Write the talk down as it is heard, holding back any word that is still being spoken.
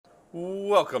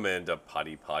Welcome into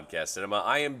Potty Podcast Cinema.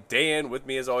 I am Dan. With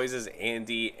me, as always, is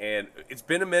Andy. And it's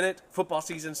been a minute. Football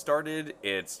season started.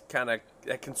 It's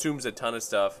that consumes a ton of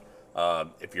stuff.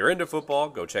 If you're into football,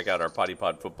 go check out our Potty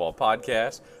Pod Football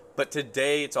podcast. But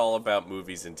today, it's all about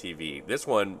movies and TV. This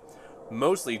one,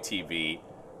 mostly TV.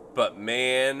 But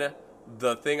man,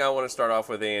 the thing I want to start off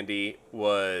with, Andy,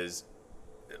 was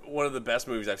one of the best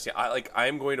movies I've seen. I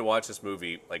am going to watch this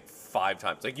movie like 5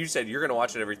 times. Like you said, you're going to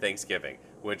watch it every Thanksgiving,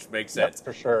 which makes sense. Yep,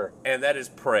 for sure. And that is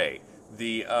Prey,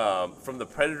 the from the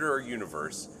Predator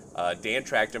universe. Dan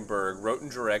Trachtenberg wrote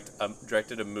and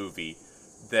directed a movie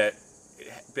that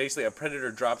basically a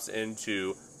predator drops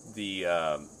into the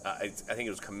I think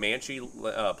it was Comanche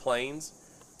plains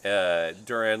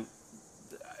during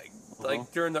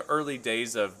during the early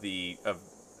days of the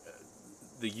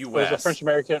U.S. It was the French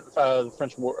American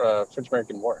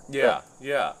War.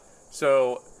 Yeah.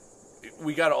 So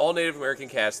we got an all Native American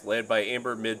cast led by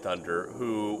Amber Midthunder,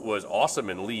 who was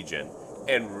awesome in Legion,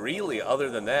 and really,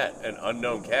 other than that, an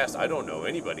unknown cast. I don't know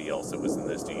anybody else that was in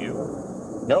this. Do you?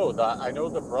 No, I know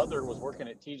the brother was working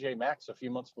at TJ Maxx a few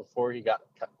months before he got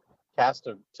cast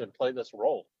to play this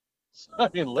role. So, I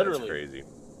mean, literally, that's crazy.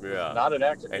 Yeah, not an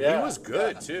actor, and he was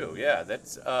good too. Yeah,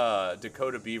 that's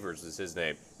Dakota Beavers is his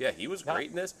name. Yeah, he was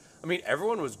great in this. I mean,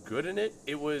 everyone was good in it.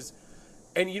 It was,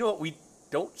 and you know what, we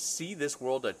don't see this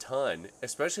world a ton,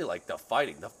 especially like the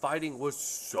fighting. The fighting was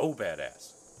so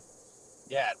badass.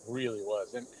 Yeah, it really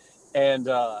was, and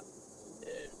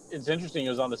it's interesting. It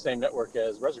was on the same network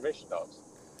as Reservation Dogs.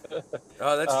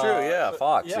 Oh, that's true. Yeah,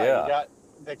 Fox. Yeah.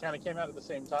 They kind of came out at the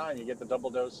same time. You get the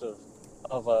double dose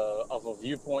of a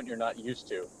viewpoint you're not used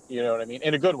to. You know what I mean?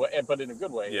 In a good way, but in a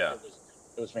good way. Yeah.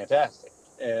 It was fantastic.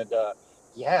 And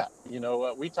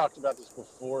we talked about this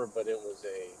before, but it was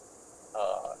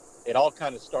it all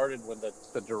kind of started when the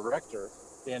director,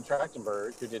 Dan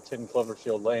Trachtenberg, who did 10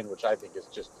 Cloverfield Lane, which I think is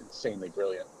just insanely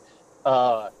brilliant.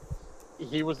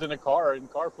 He was in a car in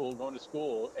carpool going to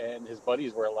school, and his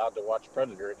buddies were allowed to watch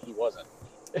Predator, and he wasn't.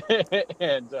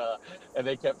 and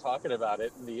they kept talking about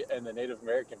it, and the Native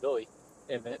American Billy,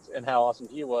 and how awesome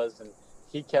he was, and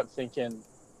he kept thinking,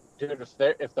 dude,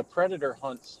 if the Predator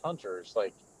hunts hunters,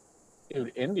 like,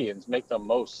 dude, Indians make the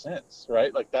most sense,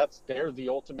 right? Like they're the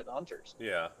ultimate hunters.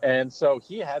 Yeah. And so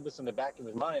he had this in the back of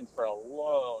his mind for a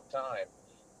long time,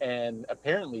 and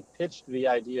apparently pitched the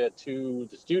idea to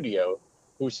the studio,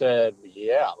 who said,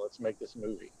 "Yeah, let's make this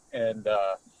movie." And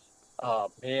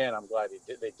man, I'm glad they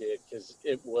did, because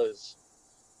it was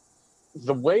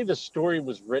the way the story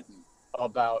was written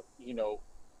about,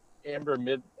 Amber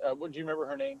what do you remember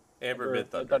her name? Amber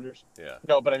Midthunder. Yeah.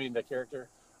 No, but I mean the character.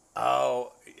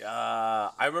 Oh,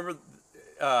 I remember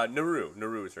Naru.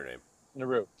 Naru is her name.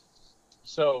 Naru.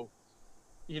 So,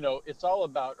 it's all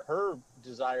about her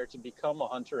desire to become a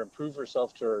hunter and prove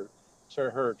herself to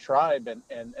her tribe, and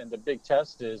the big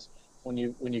test is when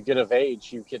you get of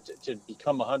age, you get to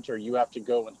become a hunter. You have to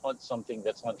go and hunt something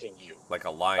that's hunting you, like a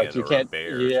lion or a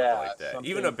bear, or something like that.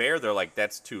 Even a bear, they're like,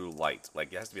 that's too light.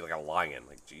 Like, it has to be like a lion.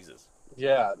 Like, Jesus.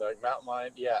 Yeah, like mountain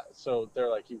lion. Yeah, so they're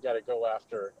like, you've got to go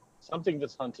after something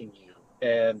that's hunting you,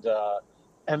 and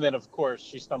then of course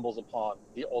she stumbles upon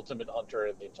the ultimate hunter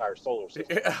in the entire solar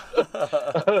system,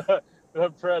 the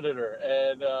Predator,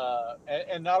 and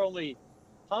not only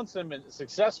hunts him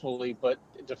successfully, but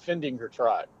defending her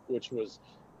tribe, which was,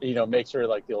 makes her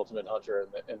like the ultimate hunter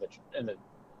in the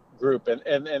group,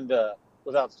 and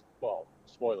without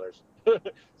spoilers,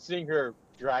 seeing her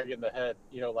dragging the head,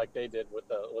 like they did with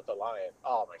the lion.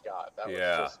 Oh my God, that was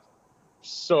just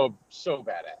so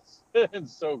badass and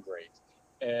so great,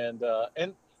 and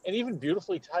even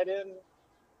beautifully tied in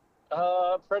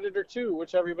Predator 2,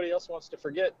 which everybody else wants to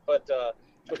forget, but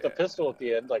with the pistol at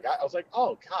the end, like I was like,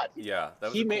 oh God, that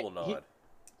was a cool nod.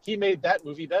 He made that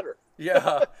movie better.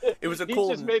 Yeah, it was a cool.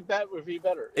 He just made that movie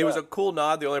better. It was a cool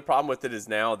nod. The only problem with it is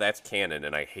now that's canon,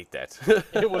 and I hate that.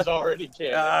 It was already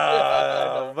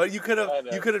canon. But you could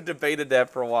have debated that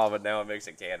for a while, but now it makes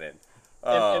it canon.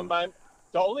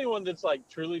 The only one that's like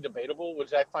truly debatable,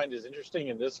 which I find is interesting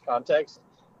in this context,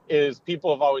 is people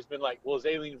have always been like, well, is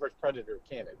Alien vs. Predator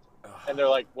canon? And they're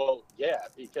like, well, yeah,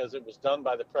 because it was done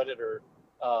by the Predator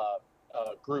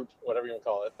group, whatever you want to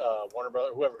call it, Warner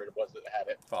Brothers, whoever it was that had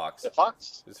it. Fox.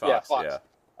 Fox? It's Fox,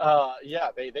 yeah.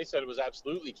 They said it was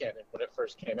absolutely canon when it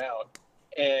first came out.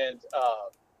 And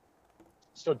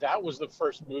so that was the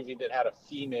first movie that had a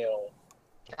female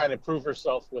kind of prove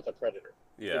herself with a predator.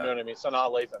 Yeah. You know what I mean? Sanaa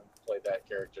Lathan played that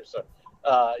character. So,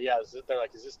 they're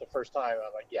like, is this the first time?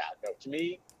 I'm like, yeah, no. To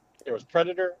me, There was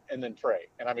Predator and then Prey,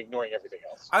 and I'm ignoring everything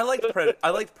else. I liked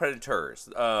Predators.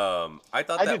 I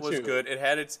thought I that did was too. good. It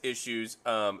had its issues.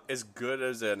 As good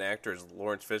as an actor as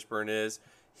Lawrence Fishburne is,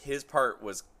 his part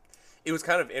was it was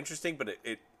kind of interesting, but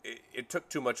it took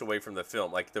too much away from the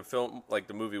film. Like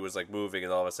the movie was like moving,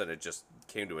 and all of a sudden it just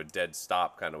came to a dead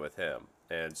stop, kind of with him.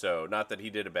 And so, not that he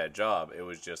did a bad job, it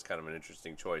was just kind of an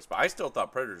interesting choice. But I still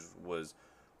thought Predators was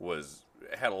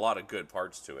had a lot of good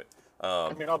parts to it.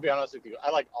 I mean, I'll be honest with you. I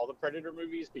like all the Predator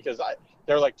movies because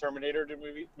they're like Terminator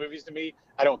movies to me.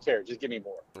 I don't care. Just give me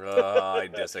more. I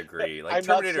disagree. Like I'm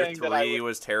not Terminator saying that I 3 would.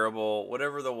 was terrible.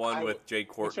 Whatever the one with Jay Which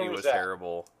Courtney one was that?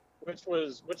 terrible. Which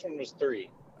one was 3?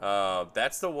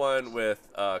 That's the one with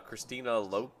Christina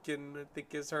Loken, I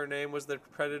think is her name, was the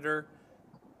Predator.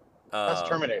 That's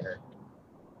Terminator.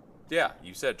 Yeah,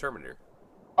 you said Terminator.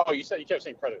 Oh, you kept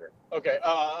saying Predator. Okay,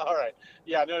 all right.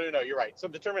 Yeah, no, you're right. So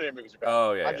the Terminator movies are bad.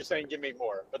 Oh, yeah. I'm just saying, give me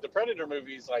more. But the Predator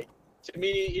movies, like, to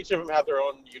me, each of them had their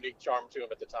own unique charm to them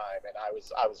at the time, and I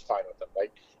was fine with them.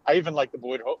 Like, I even liked the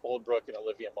Boyd Holbrook and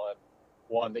Olivia Munn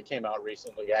one that came out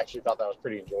recently. I actually thought that was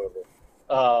pretty enjoyable.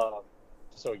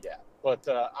 So yeah, but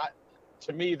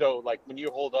to me though, like when you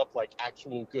hold up like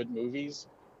actual good movies,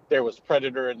 there was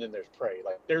Predator and then there's Prey.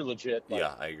 Like they're legit. Like,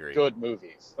 Yeah, I agree. good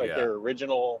movies. Like Yeah. they're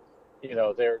original. You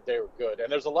know, they were good,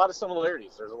 and there's a lot of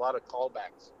similarities. There's a lot of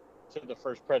callbacks to the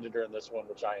first Predator in this one,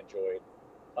 which I enjoyed.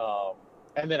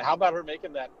 And then how about her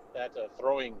making that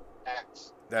throwing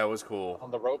axe That was cool. on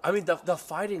the rope? I mean, the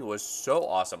fighting was so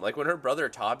awesome. Like when her brother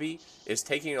Tabi is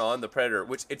taking on the Predator,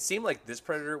 which it seemed like this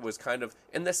Predator was kind of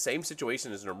in the same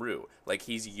situation as Naru. Like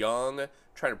he's young,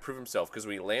 trying to prove himself. Because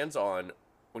when he lands on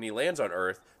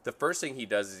Earth, the first thing he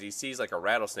does is he sees like a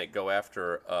rattlesnake go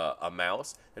after a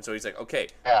mouse, and so he's like, okay,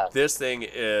 this thing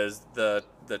is the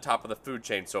top of the food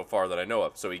chain so far that I know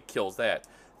of. So he kills that.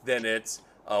 Then it's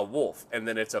a wolf, and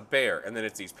then it's a bear, and then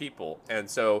it's these people, and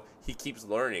so he keeps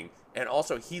learning. And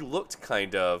also, he looked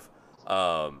kind of,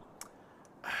 I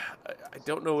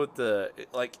don't know what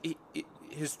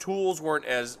his tools weren't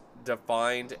as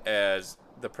defined as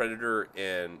the Predator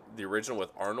in the original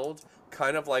with Arnold.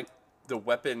 Kind of like the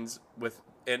weapons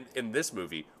in this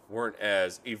movie weren't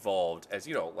as evolved as,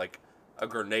 like a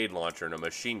grenade launcher and a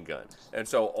machine gun. And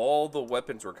so all the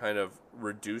weapons were kind of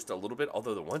reduced a little bit,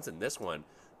 although the ones in this one,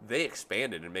 they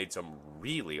expanded and made some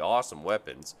really awesome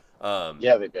weapons.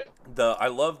 Yeah, they did. I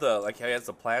love how he has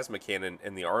the plasma cannon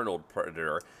in the Arnold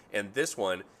Predator, and this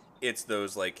one, it's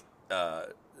those like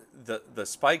the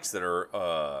spikes that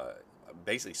are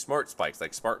basically smart spikes,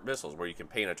 like smart missiles, where you can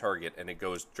paint a target and it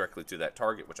goes directly to that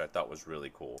target, which I thought was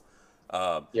really cool.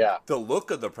 Yeah, the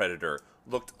look of the Predator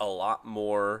looked a lot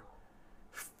more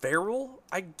feral,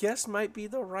 I guess might be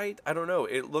the right. I don't know.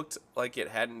 It looked like it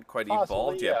hadn't quite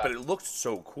evolved yet, but it looked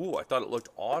so cool. I thought it looked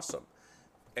awesome.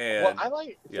 And well, I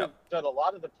like that a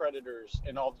lot of the Predators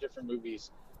in all the different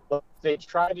movies, they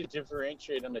try to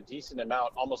differentiate them a decent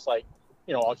amount, almost like,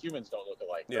 all humans don't look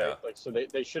alike, right? Like, so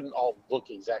they shouldn't all look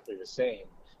exactly the same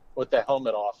with the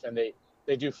helmet off, and they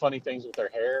do funny things with their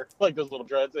hair, like those little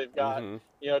dreads they've got,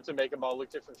 to make them all look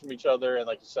different from each other, and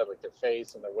like you said, like their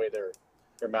face and the way their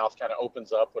mouth kind of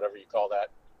opens up, whatever you call that.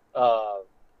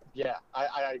 Yeah,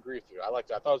 I agree with you. I like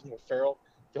that. I thought it was more feral.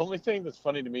 The only thing that's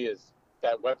funny to me is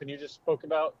that weapon you just spoke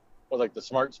about, or like the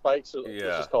smart spikes. Let's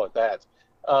just call it that.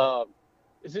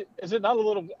 Is it not a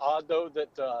little odd though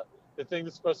that the thing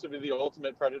that's supposed to be the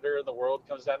ultimate predator in the world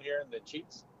comes down here and then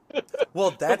cheats?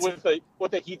 Well, that's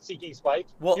with a heat-seeking spike.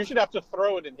 Well, you should have to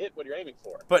throw it and hit what you're aiming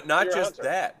for. But not just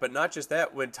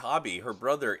that. When Tabi, her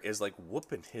brother, is like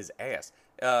whooping his ass,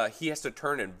 he has to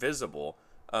turn invisible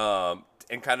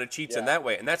and kind of cheats in that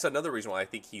way. And that's another reason why I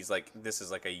think he's like, this is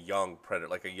like a young predator,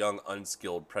 like a young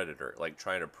unskilled predator, like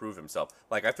trying to prove himself.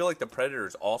 Like I feel like the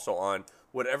Predator's also on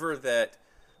whatever that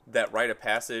rite of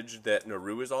passage that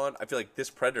Naru is on. I feel like this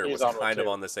Predator was kind of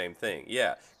on the same thing.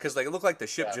 Yeah, because like it looked like the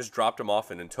ship just dropped him off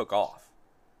and then took off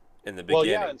in the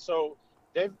beginning. Well, yeah, and so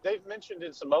they've mentioned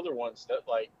in some other ones that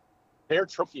like they're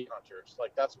trophy hunters.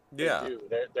 Like that's what they do.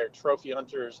 They're trophy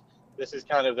hunters. This is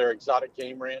kind of their exotic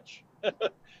game ranch.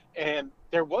 And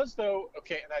there was though, and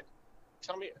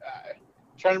I'm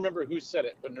trying to remember who said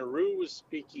it, but Naru was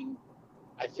speaking,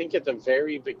 I think at the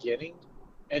very beginning,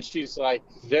 and she's like,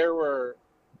 there are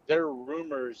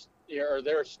rumors or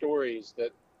there are stories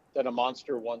that a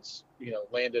monster once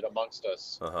landed amongst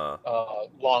us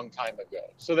long time ago.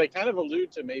 So they kind of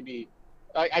allude to maybe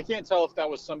I can't tell if that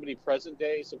was somebody present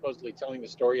day supposedly telling the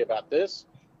story about this,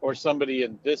 or somebody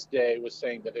in this day was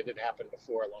saying that it had happened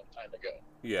before a long time ago.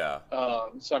 Yeah.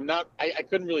 So I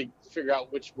couldn't really figure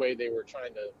out which way they were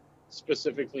trying to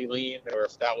specifically lean, or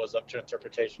if that was up to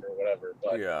interpretation or whatever.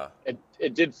 But Yeah.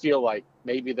 it did feel like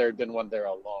maybe there had been one there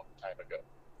a long time ago.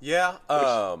 Yeah.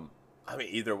 Which, I mean,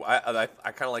 either I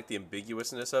kind of like the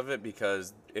ambiguousness of it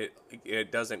because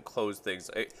it doesn't close things.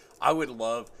 I would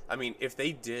love. I mean, if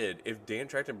Dan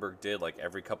Trachtenberg did like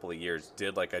every couple of years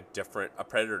did like a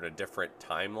Predator in a different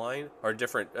timeline or a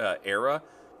different era,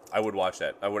 I would watch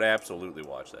that. I would absolutely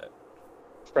watch that.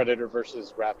 Predator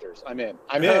versus Raptors. I'm in.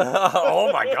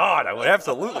 Oh my God, I would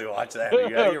absolutely watch that. You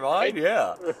got your mind?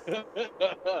 Yeah.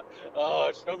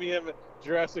 Oh, show me him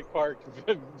Jurassic Park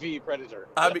v Predator.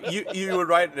 I mean, you would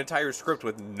write an entire script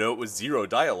with zero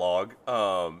dialogue.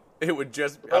 It would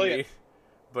just, Brilliant. I mean,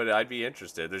 but I'd be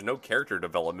interested. There's no character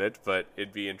development, but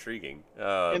it'd be intriguing.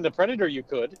 In the Predator, you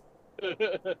could.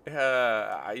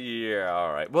 Yeah,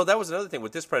 all right. Well, that was another thing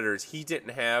with this Predator is he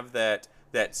didn't have that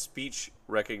speech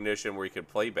recognition where he could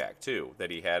play back too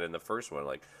that he had in the first one,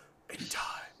 like in time.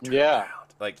 Yeah.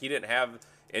 Around. Like he didn't have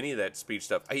any of that speech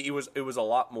stuff. It was a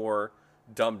lot more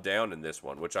dumbed down in this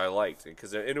one, which I liked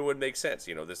because it would make sense.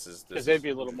 You know, this is Because they'd be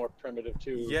a little more primitive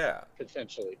too. Yeah.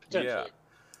 Potentially. Yeah.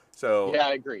 So yeah,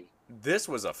 I agree. This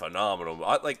was a phenomenal,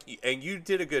 and you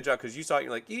did a good job because you saw it.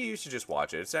 You're like, yeah, you should just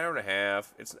watch it. It's an hour and a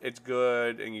half. It's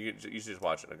good, and you should just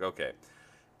watch it. Like, okay,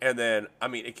 and then I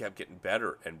mean, it kept getting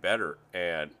better and better,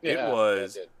 and it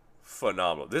was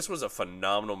phenomenal. This was a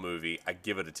phenomenal movie. I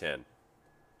give it a 10.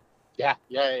 Yeah.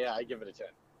 I give it a 10.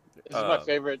 This is my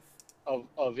favorite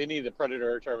of any of the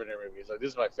Predator or Terminator movies. Like, this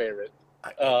is my favorite.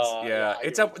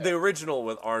 It's up the original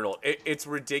with Arnold. It's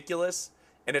ridiculous.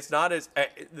 And it's not as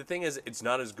the thing is, it's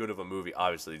not as good of a movie,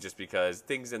 obviously, just because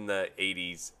things in the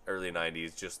 '80s, early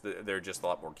 '90s, they're just a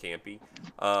lot more campy.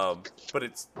 But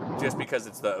it's just because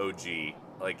it's the OG,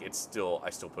 like I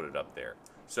still put it up there.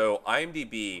 So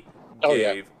IMDb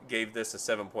gave this a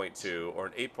 7.2 or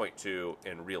an 8.2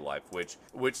 in real life,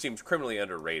 which seems criminally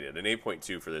underrated. An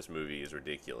 8.2 for this movie is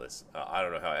ridiculous. I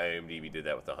don't know how IMDb did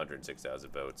that with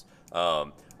 106,000 votes.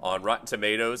 On Rotten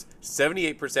Tomatoes,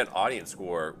 78% audience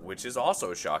score, which is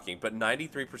also shocking, but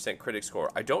 93% critic score.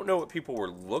 I don't know what people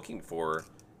were looking for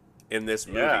in this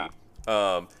movie.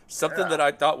 Something that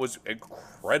I thought was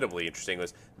incredibly interesting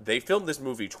was they filmed this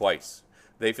movie twice.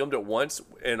 They filmed it once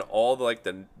in all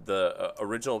the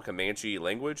original Comanche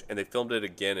language, and they filmed it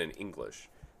again in English.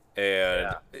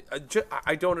 And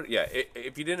I don't. Yeah,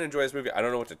 if you didn't enjoy this movie, I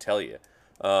don't know what to tell you.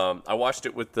 I watched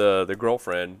it with the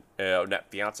girlfriend,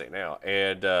 not fiance now,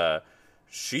 and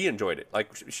she enjoyed it.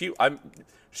 Like she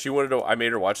wanted to. I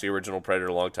made her watch the original Predator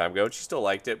a long time ago, and she still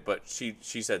liked it. But she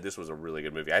said this was a really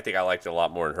good movie. I think I liked it a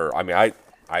lot more than her. I mean, I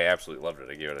absolutely loved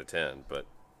it. I gave it a 10. But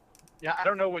yeah, I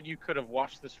don't know what you could have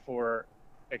watched this for,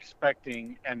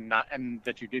 expecting and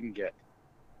that you didn't get.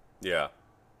 Yeah.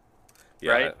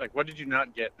 Right? Like, what did you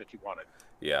not get that you wanted?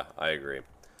 Yeah, I agree.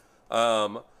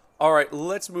 All right,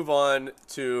 let's move on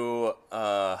to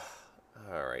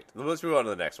let's move on to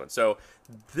the next one. So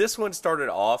this one started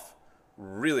off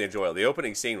really enjoyable. The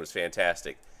opening scene was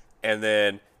fantastic, and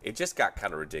then it just got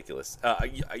kind of ridiculous.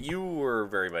 You were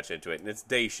very much into it, and it's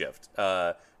Day Shift.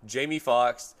 Jamie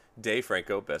Foxx, Dave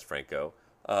Franco, best Franco,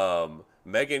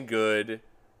 Megan Good,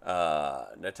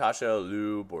 Natasha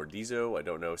Liu Bordizzo, I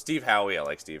don't know, Steve Howey, I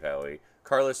like Steve Howey,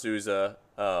 Carla Souza,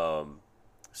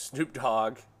 Snoop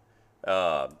Dogg,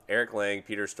 Eric Lang,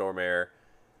 Peter Stormare.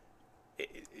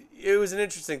 It was an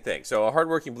interesting thing. So a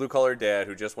hardworking blue-collar dad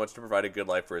who just wants to provide a good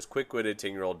life for his quick-witted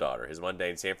 10-year-old daughter. His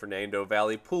mundane San Fernando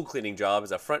Valley pool cleaning job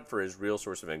is a front for his real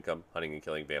source of income, hunting and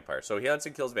killing vampires. So he hunts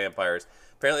and kills vampires.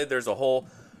 Apparently there's a whole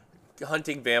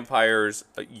hunting vampires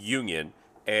union,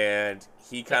 and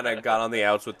he kind of got on the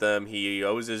outs with them. He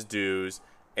owes his dues,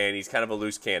 and he's kind of a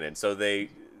loose cannon. So they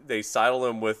saddle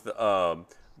him with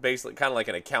basically kind of like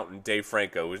an accountant, Dave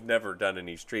Franco, who's never done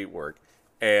any street work,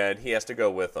 and he has to go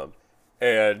with them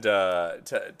and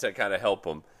to kind of help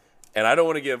him. And I don't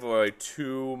want to give away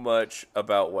too much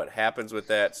about what happens with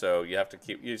that, so you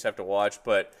just have to watch.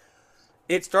 But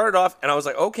it started off, and I was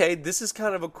like, okay, this is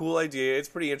kind of a cool idea. It's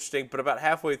pretty interesting. But about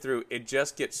halfway through, it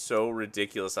just gets so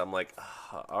ridiculous. I'm like,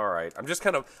 all right. I'm just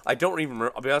kind of, I don't even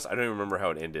remember, I'll be honest, I don't even remember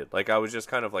how it ended. Like, I was just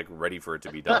kind of like ready for it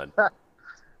to be done.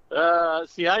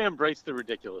 See, I embraced the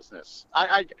ridiculousness.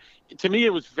 To me,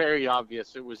 it was very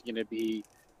obvious it was going to be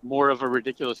more of a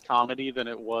ridiculous comedy than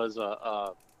it was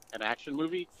an action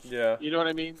movie. Yeah. You know what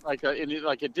I mean?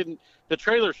 It didn't. The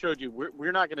trailer showed you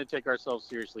we're not going to take ourselves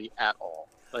seriously at all.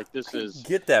 Like, this is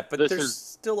get that, but there's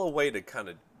still a way to kind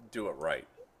of do it right.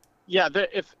 Yeah.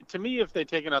 If they'd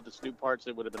taken out the Snoop parts,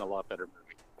 it would have been a lot better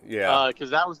movie. Yeah. Because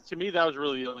that was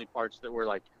really the only parts that were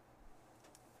like.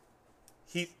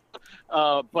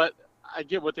 But I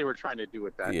get what they were trying to do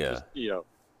with that. Yeah. Just,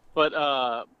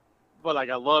 but but like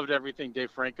I loved everything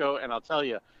Dave Franco, and I'll tell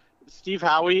you, Steve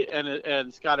Howie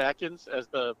and Scott Adkins as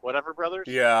the whatever brothers.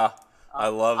 Yeah, I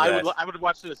love that. I would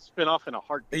watch this spinoff in a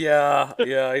heartbeat. Yeah,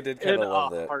 yeah, I did kind In of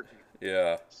love a that. heartbeat.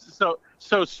 Yeah, So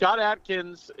Scott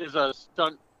Adkins is a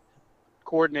stunt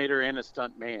coordinator and a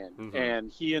stunt man,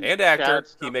 and he and actor. Chad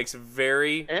He makes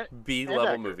very and,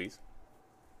 B-level movies.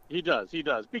 He does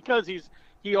because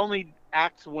he only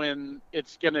acts when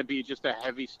it's gonna be just a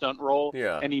heavy stunt role,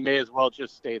 Yeah. and he may as well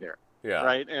just stay there, Yeah.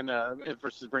 right? And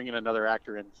versus bringing another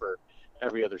actor in for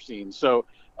every other scene. So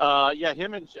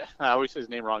him and I always say his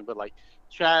name wrong, but like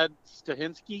Chad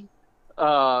Stahelski,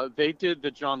 they did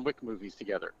the John Wick movies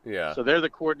together. Yeah. So they're the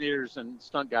coordinators and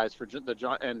stunt guys for the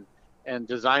John and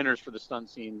designers for the stunt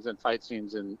scenes and fight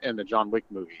scenes in the John Wick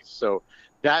movies. So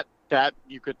that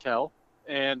you could tell.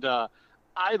 And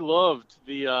I loved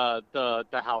the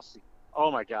house scene. Oh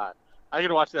my God, I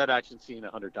could watch that action scene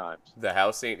 100 times. The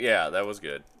house scene, yeah, that was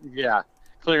good. Yeah,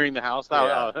 clearing the house.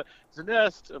 It's a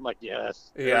nest. I'm like,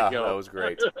 yes. Yeah, that was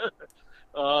great. That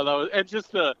was, and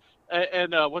just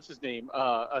what's his name?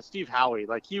 Steve Howie.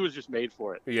 Like he was just made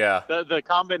for it. Yeah. The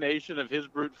combination of his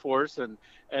brute force and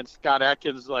Scott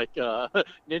Adkins like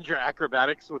ninja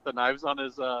acrobatics with the knives on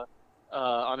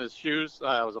his shoes.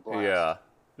 That was a blast. Yeah.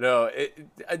 No,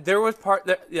 there was part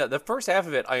that, the first half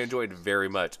of it I enjoyed very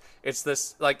much. It's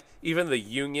this, like, even the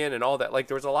union and all that, like,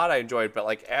 there was a lot I enjoyed, but,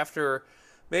 like, after,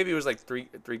 maybe it was, like, three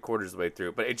quarters of the way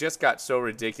through, but it just got so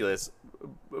ridiculous.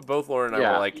 Both Lauren and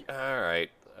I were like,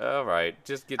 all right,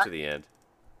 just get to the end.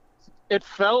 It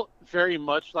felt very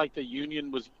much like the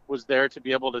union was there to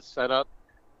be able to set up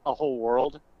a whole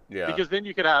world. Yeah. Because then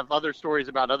you could have other stories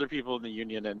about other people in the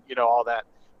union and, all that.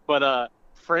 But,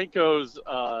 Franco's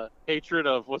hatred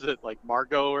of, was it like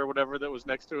Margot or whatever that was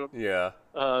next to him? Yeah.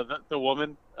 The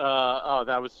woman.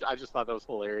 I just thought that was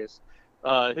hilarious.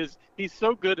 He's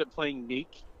so good at playing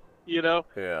meek, Yeah.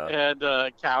 and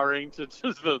cowering to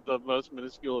just the most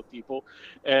minuscule of people,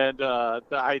 and the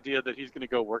idea that he's going to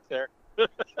go work there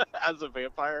as a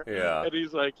vampire. Yeah. And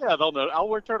he's like, yeah, they'll know. I'll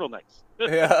wear turtlenecks.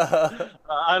 Yeah.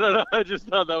 I don't know. I just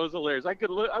thought that was hilarious. I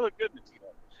look good in a t-shirt.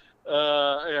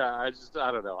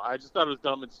 I don't know. I just thought it was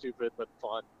dumb and stupid, but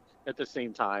fun at the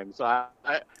same time. So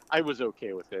I was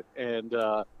okay with it, and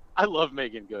I love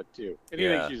Megan Good too.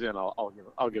 Anything she's in, I'll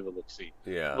give a look see.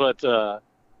 Yeah. But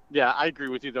I agree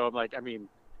with you though. I'm like, I mean,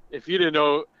 if you don't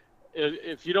know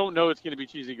it's going to be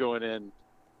cheesy going in,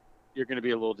 you're going to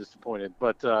be a little disappointed.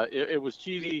 But it was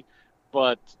cheesy,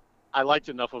 but I liked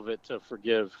enough of it to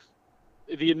forgive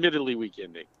the admittedly weak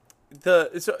ending. So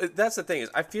that's the thing is,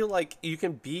 I feel like you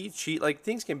can be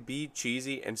things can be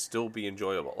cheesy and still be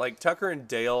enjoyable. Like Tucker and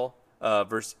Dale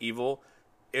versus Evil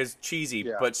is cheesy,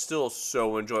 but still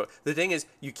so enjoyable. The thing is,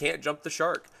 you can't jump the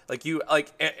shark. Like you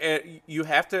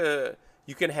have to.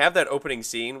 You can have that opening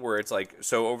scene where it's like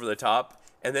so over the top,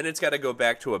 and then it's got to go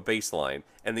back to a baseline,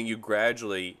 and then you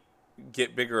gradually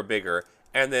get bigger and bigger,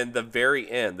 and then the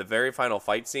very end, the very final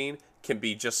fight scene can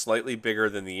be just slightly bigger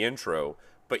than the intro.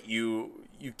 But you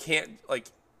can't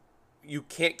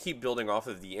keep building off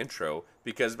of the intro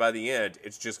because by the end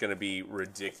it's just going to be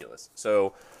ridiculous.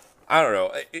 So I don't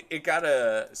know. It got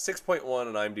a 6.1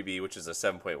 on IMDb, which is a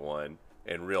 7.1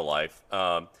 in real life.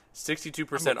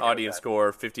 62% audience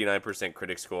score, 59%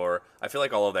 critic score. I feel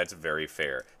like all of that's very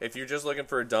fair. If you're just looking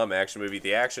for a dumb action movie,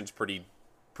 the action's pretty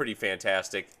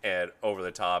fantastic and over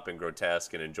the top and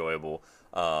grotesque and enjoyable.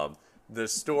 The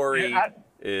story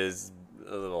is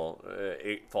a little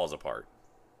it falls apart.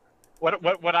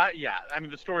 I mean,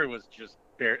 the story was just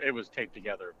it was taped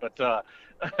together, but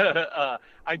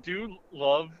I do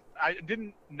love. I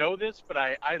didn't know this, but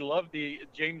I love the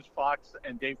James Fox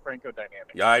and Dave Franco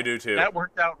dynamic. Yeah, I do too. That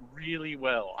worked out really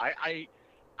well.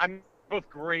 I'm both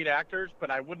great actors,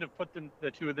 but I wouldn't have put the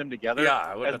two of them together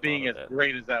as being as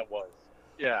great as that was.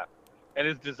 Yeah, and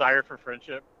his desire for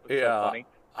friendship was so funny.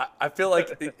 I feel like,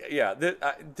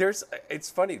 it's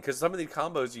funny because some of the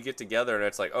combos you get together and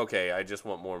it's like, okay, I just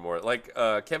want more and more. Like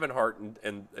Kevin Hart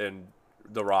and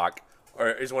The Rock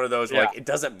is one of those where like it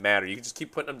doesn't matter. You can just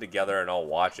keep putting them together and I'll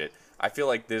watch it. I feel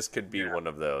like this could be one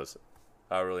of those.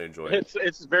 I really enjoy it.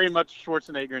 It's very much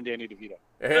Schwarzenegger and Danny DeVito.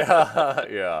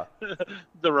 Yeah.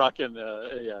 The Rock and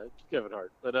Kevin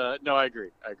Hart. But no, I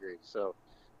agree. So,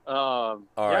 all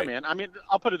right, man. I mean,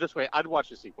 I'll put it this way: I'd watch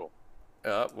the sequel.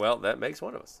 Well, that makes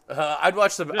one of us. I'd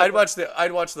watch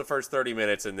the first 30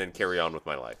 minutes and then carry on with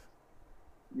my life.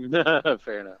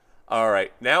 Fair enough. All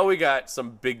right, now we got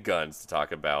some big guns to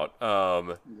talk about.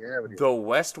 The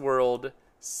Westworld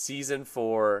season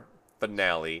 4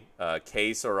 finale.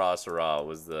 Que Sera Sera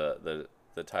was the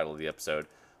title of the episode.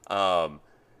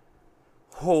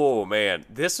 Oh man,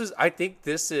 I think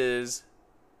this is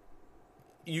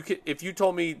you could, if you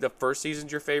told me the first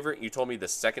season's your favorite, you told me the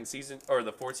second season or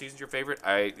the fourth season's your favorite,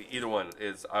 either one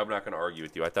is. I'm not going to argue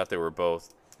with you. I thought they were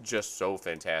both just so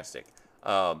fantastic.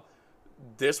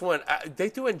 This one, they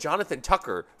threw in Jonathan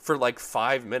Tucker for like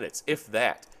 5 minutes, if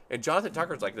that. And Jonathan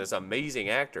Tucker's like this amazing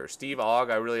actor. Steve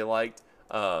Ogg, I really liked.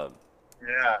 Yeah.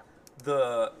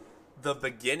 The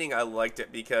beginning, I liked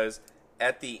it because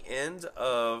at the end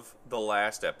of the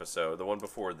last episode, the one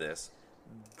before this,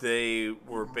 they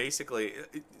were basically,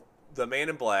 the Man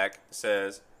in Black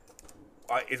says,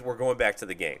 we're going back to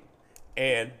the game.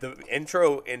 And the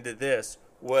intro into this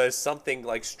was something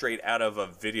like straight out of a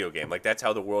video game. Like that's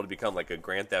how the world had become, like a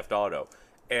Grand Theft Auto.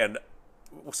 And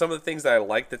some of the things that I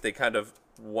like that they kind of,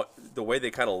 the way they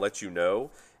kind of let you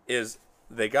know is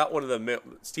they got one of the,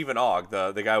 Stephen Ogg,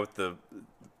 the guy with the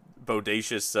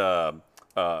bodacious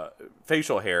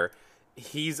facial hair,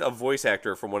 he's a voice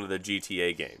actor from one of the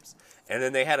GTA games. And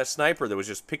then they had a sniper that was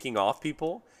just picking off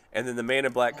people, and then the Man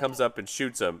in Black comes up and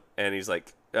shoots him, and he's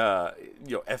like,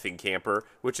 effing camper,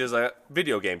 which is a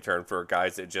video game term for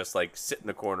guys that just like sit in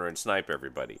the corner and snipe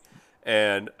everybody.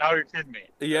 And now you're kidding me.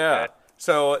 Yeah. Okay.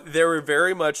 So they were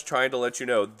very much trying to let you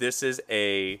know this is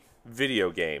a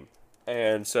video game.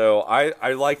 And so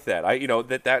I like that.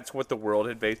 That's what the world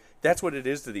had based. That's what it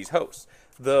is to these hosts.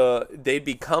 They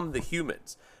become the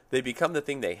humans. They become the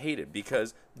thing they hated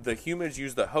because the humans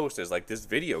use the host as like this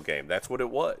video game. That's what it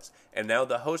was. And now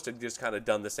the host had just kind of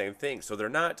done the same thing. So they're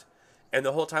not, and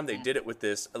the whole time they did it with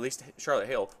this, at least Charlotte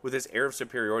Hale, with this air of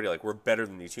superiority, like we're better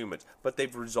than these humans. But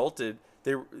they've resulted,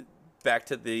 they're back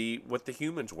to what the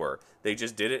humans were. They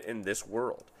just did it in this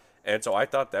world. And so I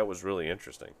thought that was really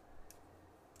interesting.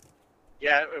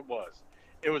 Yeah, it was.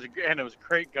 It was a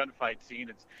great gunfight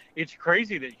scene. It's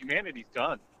crazy that humanity's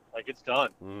done. Like it's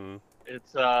done. Mm-hmm.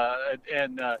 It's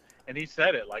and he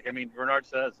said it. Like I mean, Bernard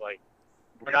says like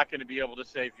we're not going to be able to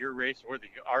save your race or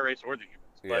our race or the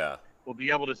humans. But Yeah. we'll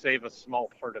be able to save a small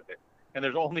part of it. And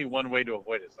there's only one way to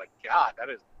avoid it. It's like God, that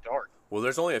is dark. Well,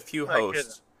 there's only a few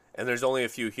hosts, and there's only a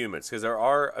few humans because there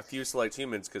are a few select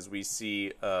humans because we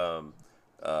see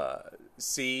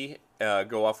C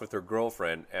go off with her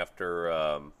girlfriend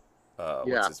after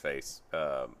what's his face.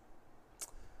 But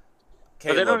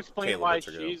they don't explain why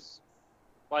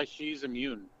she's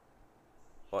immune.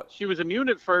 What? She was immune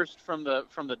at first from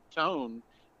the tone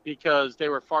because they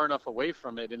were far enough away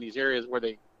from it in these areas where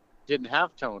they didn't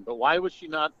have tone. But why was she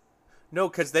not? No,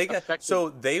 because they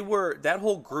were that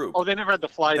whole group. Oh, they never had the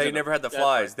flies. They never had the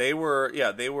flies. Right.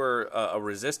 They were a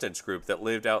resistance group that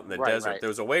lived out in the desert. Right. That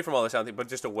was away from all this thing, but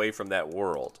just away from that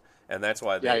world, and that's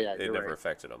why they never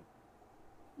affected them.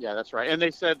 Yeah, that's right. And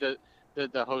they said that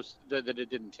the host that it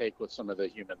didn't take with some of the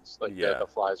humans, like the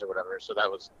flies or whatever. So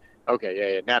that was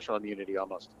okay. Yeah, natural immunity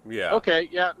almost. Yeah. Okay.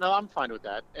 Yeah. No, I'm fine with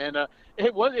that. And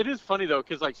it is funny though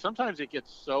because like sometimes it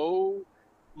gets so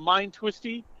mind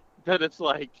twisty that it's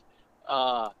like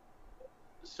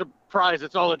surprise,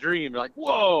 it's all a dream. You're like,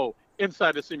 whoa,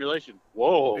 inside the simulation.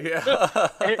 Whoa. Yeah.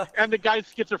 and the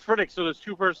guy's schizophrenic, so there's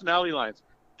two personality lines.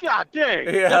 God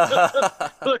dang. Yeah.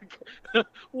 Like,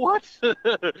 what?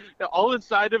 All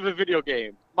inside of a video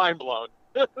game. Mind blown.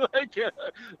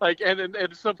 And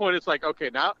at some point it's like, okay,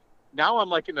 now I'm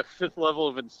like in the fifth level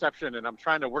of Inception and I'm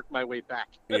trying to work my way back.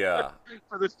 Yeah.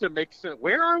 For this to make sense.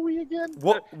 Where are we again?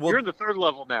 Well, you're in the third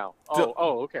level now.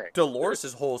 Okay.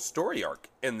 Dolores' whole story arc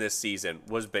in this season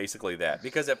was basically that.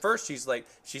 Because at first she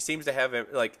seems to have,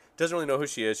 like, doesn't really know who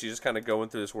she is. She's just kind of going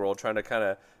through this world, trying to kind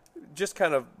of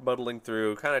muddling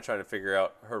through, kind of trying to figure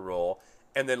out her role.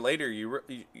 And then later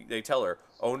they tell her,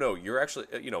 oh no, you're actually,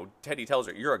 Teddy tells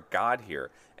her, you're a god here,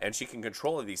 and she can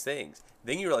control these things.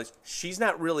 Then you realize she's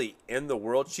not really in the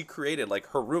world. She created, like,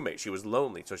 her roommate. She was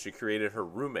lonely, so she created her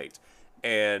roommate.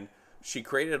 And she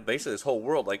created basically this whole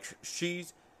world. Like,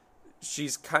 she's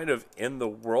kind of in the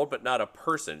world, but not a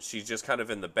person. She's just kind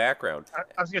of in the background.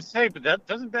 I was going to say, but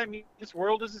doesn't that mean this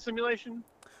world is a simulation?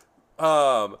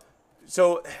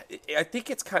 So I think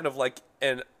it's kind of like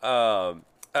an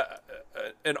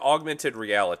augmented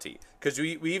reality, because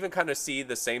we even kind of see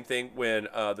the same thing when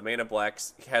the Man in Black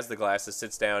has the glasses,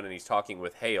 sits down, and he's talking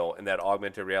with Hale in that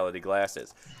augmented reality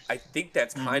glasses. I think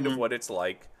that's kind of what it's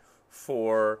like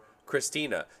for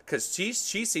Christina, because she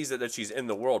sees it that she's in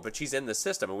the world, but she's in the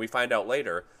system, and we find out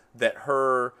later that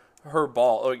her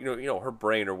ball, or, her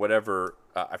brain or whatever,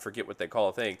 I forget what they call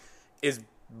a thing, is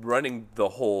running the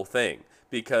whole thing.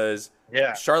 Because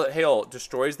Charlotte Hale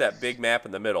destroys that big map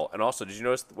in the middle. And also, did you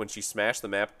notice when she smashed the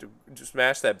map,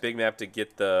 smashed that big map to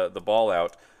get the ball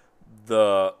out,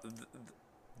 the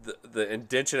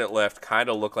indention it left kind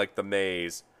of looked like the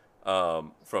maze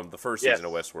from the first Yes. season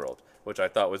of Westworld, which I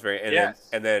thought was very.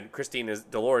 And then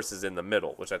Dolores is in the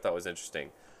middle, which I thought was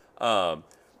interesting. But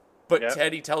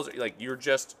Teddy tells her, like, you're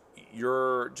just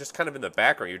kind of in the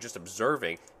background. You're just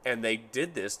observing. And they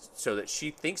did this so that she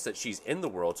thinks that she's in the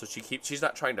world. So she's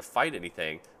not trying to fight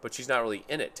anything, but she's not really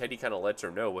in it. Teddy kind of lets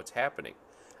her know what's happening.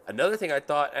 Another thing I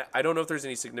thought, I don't know if there's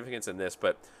any significance in this,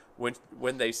 but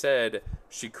when they said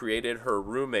she created her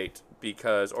roommate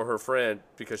or her friend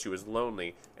because she was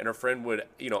lonely, and her friend would,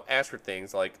 ask her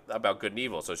things like about good and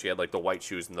evil. So she had like the white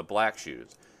shoes and the black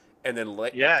shoes. And then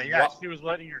she was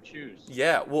letting her choose.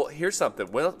 Yeah, well, here's something.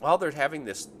 While they're having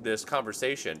this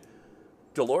conversation,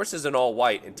 Dolores is in all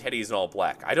white and Teddy's in all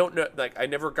black. I don't know, like, I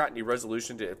never got any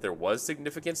resolution to if there was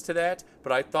significance to that,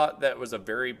 but I thought that was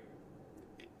the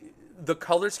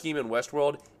color scheme in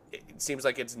Westworld, it seems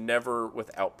like it's never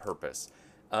without purpose.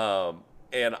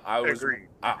 And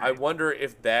I wonder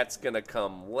if that's gonna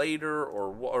come later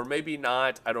or maybe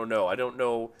not. I don't know. I didn't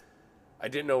know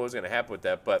what was gonna happen with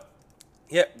that, but.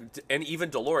 Yeah, and even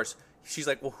Dolores, she's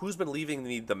like, well, who's been leaving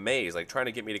me the maze, like trying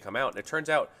to get me to come out? And it turns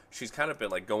out she's kind of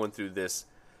been like going through this,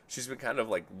 she's been kind of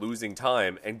like losing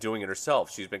time and doing it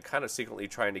herself. She's been kind of secretly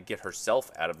trying to get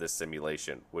herself out of this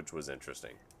simulation, which was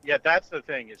interesting. Yeah, that's the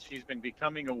thing, is she's been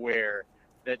becoming aware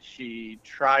that she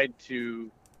tried to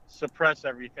suppress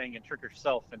everything and trick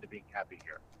herself into being happy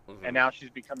here. Mm-hmm. And now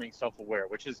she's becoming self-aware,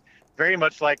 which is very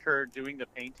much like her doing the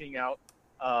painting out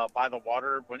by the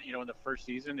water when in the first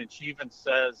season, and she even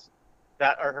says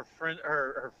that, or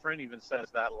her friend even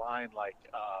says that line, like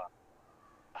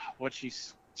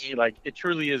like, it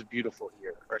truly is beautiful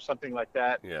here, or something like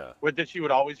that. Yeah. That she would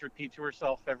always repeat to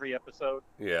herself every episode.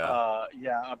 Yeah.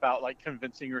 About like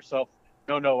convincing herself,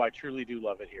 no, I truly do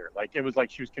love it here. Like, it was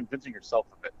like she was convincing herself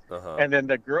of it. Uh-huh. And then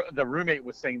the roommate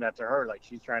was saying that to her, like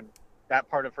that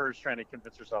part of her is trying to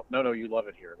convince herself, no, you love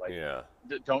it here. Like,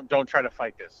 don't try to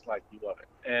fight this. Like, you love it.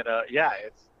 And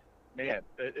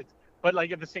but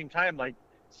like at the same time, like,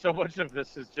 so much of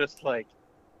this is just like,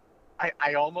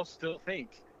 I almost still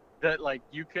think that, like,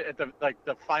 you could at the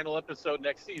final episode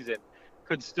next season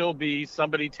could still be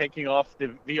somebody taking off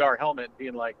the VR helmet and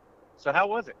being like, so how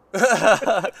was it?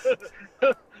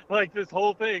 Like, this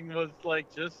whole thing was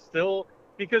like just still,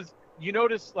 because you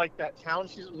notice, like, that town,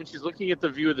 when she's looking at the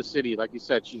view of the city, like you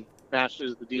said, she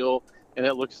smashes the deal and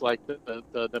it looks like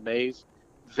the maze.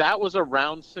 That was a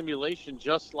round simulation,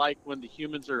 just like when the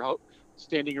humans are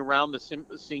standing around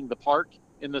seeing the park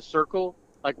in the circle.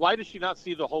 Like, why does she not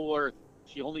see the whole Earth?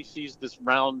 She only sees this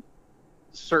round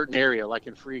certain area, like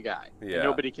in Free Guy. Yeah. And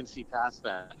nobody can see past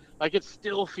that. Like, it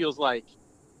still feels like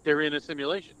they're in a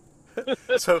simulation.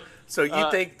 So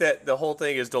you think that the whole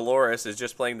thing is Dolores is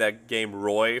just playing that game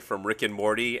Roy from Rick and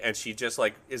Morty, and she just,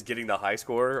 like, is getting the high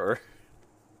score, or?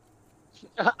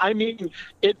 I mean,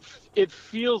 it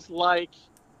feels like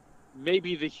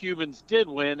maybe the humans did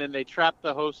win, and they trapped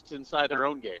the hosts inside their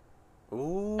own game.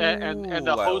 Ooh, and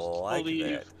the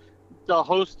hosts the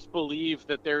hosts believe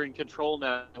that they're in control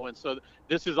now, and so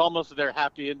this is almost their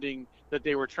happy ending that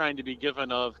they were trying to be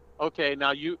given of, okay,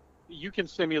 now you can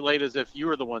simulate as if you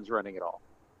were the ones running it all.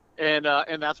 And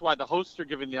that's why the hosts are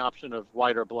given the option of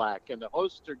white or black, and the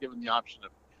hosts are given the option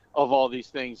of all these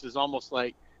things. Is almost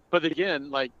like, but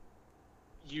again, like,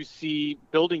 you see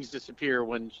buildings disappear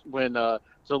when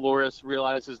Dolores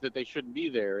realizes that they shouldn't be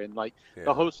there, and like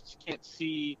the hosts can't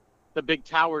see the big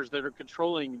towers that are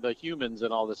controlling the humans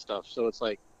and all this stuff. So it's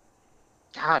like,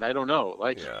 God, I don't know.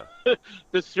 Like,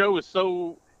 this show is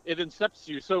it incepts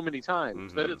you so many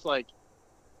times that it's like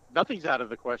nothing's out of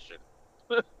the question.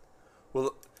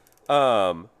 Well,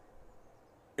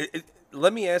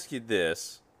 let me ask you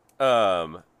this.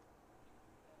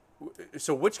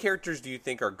 So which characters do you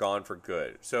think are gone for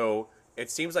good? So it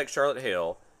seems like Charlotte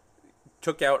Hale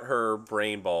took out her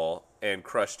brain ball and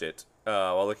crushed it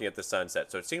while looking at the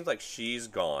sunset. So it seems like she's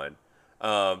gone.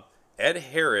 Ed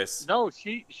Harris. No,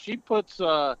 she puts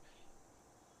Dolores.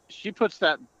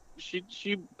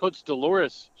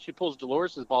 She pulls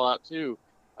Dolores's ball out too,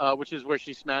 which is where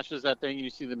she smashes that thing and you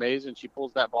see the maze and she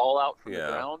pulls that ball out from the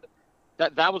ground.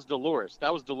 That was Dolores.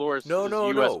 That was Dolores. No.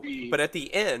 But at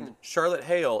the end, Charlotte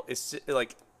Hale is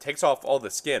like takes off all the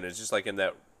skin. It's just like in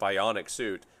that bionic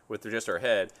suit with just her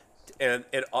head, and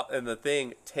the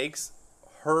thing takes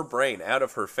her brain out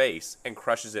of her face and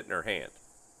crushes it in her hand.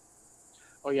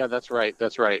 Oh yeah, that's right. I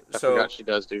forgot she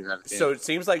does do that. So it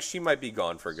seems like she might be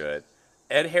gone for good.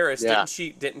 Ed Harris,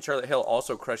 didn't Charlotte Hale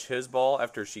also crush his ball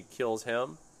after she kills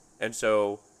him? And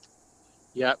so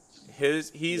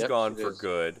he's gone for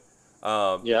good.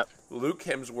 Luke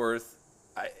Hemsworth,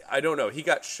 I don't know. He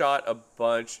got shot a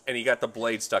bunch and he got the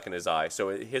blade stuck in his eye. So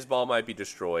his ball might be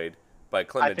destroyed. by I think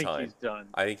Clementine. he's done.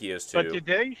 I think he is But too.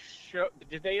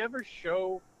 did they ever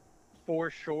show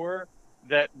for sure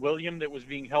that William that was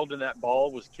being held in that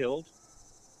ball was killed?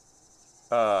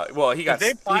 Well,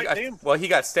 Because he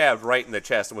got stabbed right in the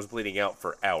chest and was bleeding out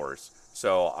for hours.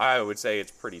 So I would say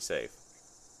it's pretty safe.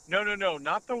 no,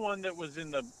 not the one that was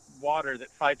in the water that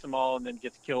fights them all and then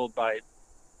gets killed by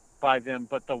them,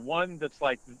 but the one that's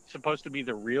like supposed to be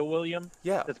the real William.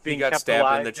 Yeah, That's he being got kept stabbed in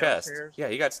alive the chest. downstairs. Yeah,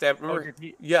 he got stabbed. Oh, Remember?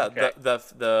 Yeah, okay.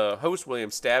 the host William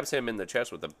stabs him in the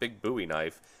chest with a big Bowie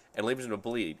knife and leaves him to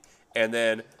bleed. And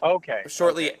then Okay.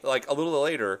 shortly, Okay. like a little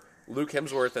later, Luke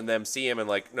Hemsworth and them see him and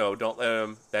like, no, don't let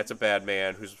him. That's a bad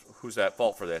man. Who's at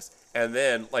fault for this? And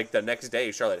then like the next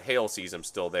day, Charlotte Hale sees him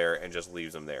still there and just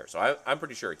leaves him there. So I'm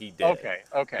pretty sure he did. Okay.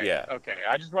 Yeah. Okay.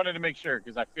 I just wanted to make sure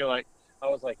because I feel like I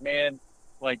was like, man,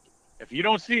 like if you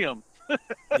don't see him,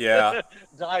 Yeah.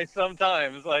 die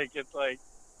sometimes. Like it's like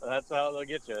that's how they'll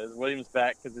get you. Is William's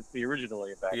back because it's the original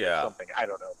William back Yeah. or something. I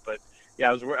don't know, but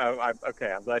yeah,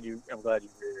 okay. I'm glad you reiterated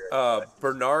that.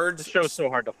 Bernard's The show's so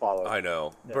hard to follow. I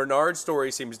know. Yeah. Bernard's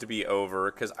story seems to be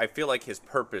over because I feel like his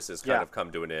purpose has kind of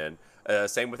come to an end.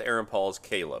 Same with Aaron Paul's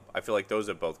Caleb. I feel like those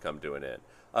have both come to an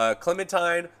end.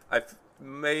 Clementine,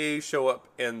 may show up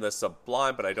in the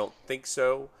Sublime, but I don't think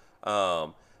so.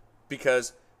 But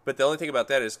the only thing about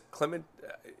that is Clement.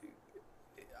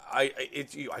 I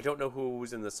don't know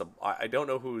who's in the I don't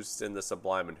know who's in the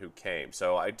Sublime and who came.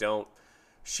 So I don't.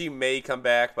 She may come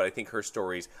back, but I think her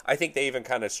stories. I think they even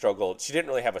kind of struggled. She didn't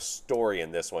really have a story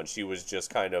in this one. She was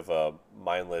just kind of a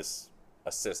mindless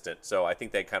assistant. So I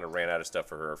think they kind of ran out of stuff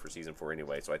for her for season 4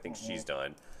 anyway. So I think she's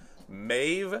done.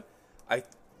 Maeve, I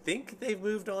think they've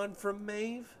moved on from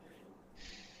Maeve.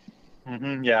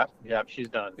 Yeah, she's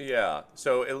done. Yeah.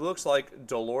 So it looks like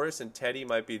Dolores and Teddy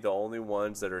might be the only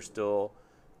ones that are still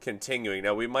continuing.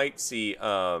 Now we might see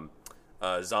Zahn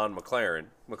McLaren.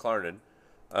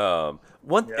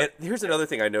 And here's another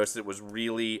thing I noticed that was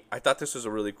really, I thought this was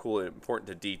a really cool and important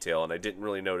to detail, and I didn't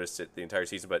really notice it the entire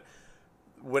season, but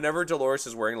whenever Dolores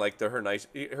is wearing like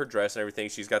her dress and everything,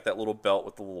 she's got that little belt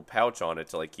with the little pouch on it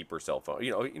to like keep her cell phone,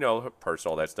 her purse,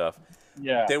 all that stuff.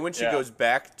 Yeah. Then when she goes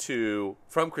back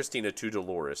from Christina to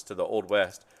Dolores to the Old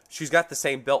West, she's got the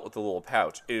same belt with the little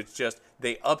pouch. It's just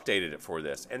they updated it for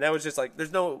this, and that was just like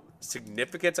there's no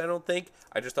significance. I don't think.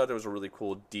 I just thought there was a really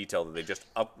cool detail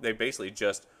that they basically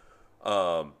just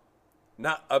not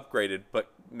upgraded,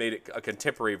 but made it a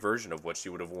contemporary version of what she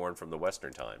would have worn from the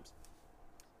Western times.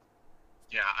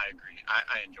 Yeah, I agree.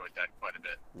 I enjoyed that quite a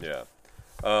bit.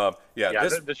 Yeah.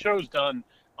 The show's done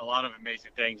a lot of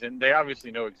amazing things, and they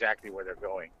obviously know exactly where they're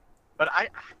going. But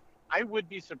I would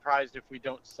be surprised if we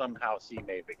don't somehow see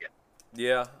Maeve again.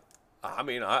 Yeah. I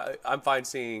mean, I'm fine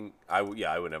seeing. I would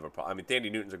have a problem. I mean, Thandie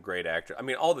Newton's a great actor. I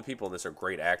mean, all the people in this are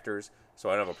great actors, so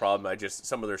I don't have a problem.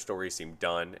 Some of their stories seem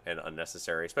done and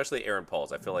unnecessary, especially Aaron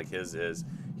Paul's. I feel like his is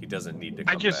he doesn't need to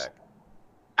come back.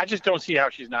 I just don't see how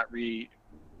she's not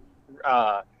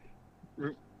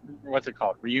what's it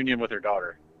called? Reunion with her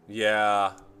daughter.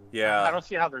 Yeah. I don't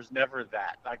see how there's never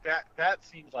that. Like that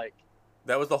seems like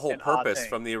that was the whole purpose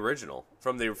from the original,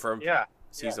 from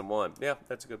season 1. Yeah,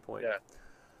 that's a good point.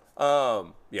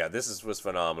 Yeah. This was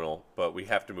phenomenal, but we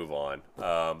have to move on.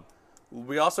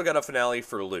 We also got a finale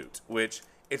for Loot, which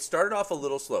it started off a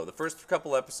little slow. The first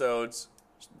couple episodes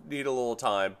need a little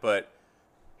time, but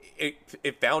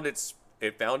it found its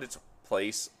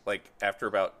place like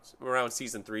after around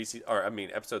season 3,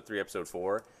 episode 3, episode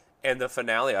 4, and the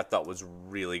finale I thought was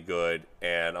really good,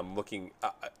 and I'm looking.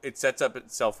 It sets up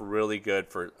itself really good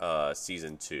for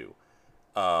season 2.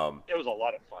 It was a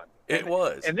lot of fun. It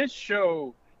was, and this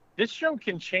show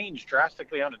can change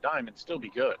drastically on a dime and still be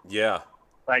good. Yeah,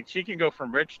 like she can go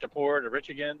from rich to poor to rich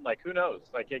again. Like who knows?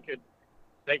 Like it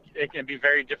can be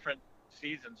very different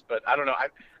seasons, but I don't know.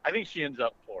 I think she ends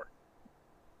up poor.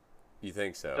 You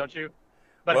think so? Don't you?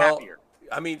 But happier.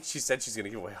 I mean, she said she's going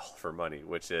to give away all of her money,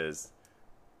 which is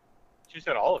she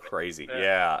said all of it. Crazy,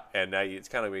 yeah. And now it's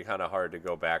kind of hard to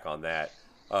go back on that.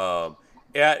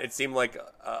 It seemed like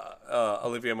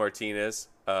Olivia Martinez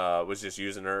was just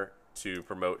using her to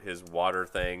promote his water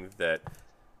thing that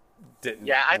didn't.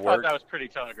 Yeah, I work. thought that was pretty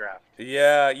telegraphed.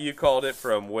 Yeah, you called it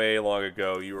from way long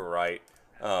ago. You were right.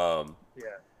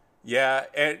 Yeah,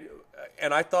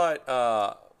 and I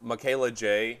thought Michaela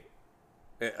J.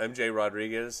 MJ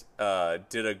Rodriguez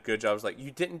did a good job. I was like,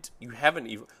 you haven't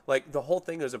even, like, the whole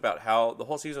thing is about the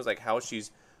whole season was like how she's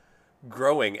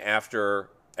growing after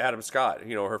Adam Scott,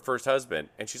 her first husband.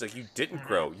 And she's like, you didn't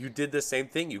grow. You did the same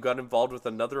thing. You got involved with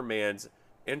another man's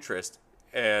interest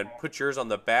and put yours on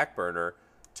the back burner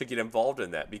to get involved in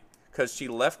that because she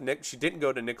left she didn't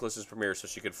go to Nicholas's premiere so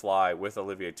she could fly with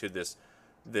Olivia to this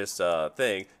this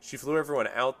thing. She flew everyone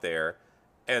out there,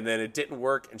 and then it didn't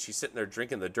work, and she's sitting there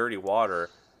drinking the dirty water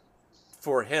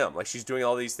for him. Like, she's doing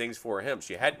all these things for him.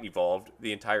 She hadn't evolved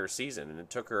the entire season, and it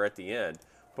took her at the end.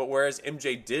 But whereas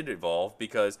MJ did evolve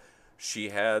because she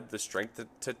had the strength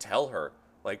to tell her,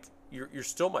 like, you're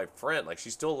still my friend. Like, she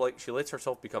lets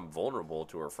herself become vulnerable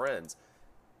to her friends,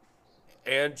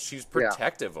 and she's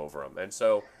protective over them. And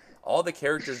so all the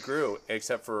characters grew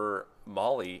except for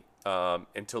Molly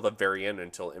until the very end,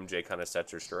 until MJ kind of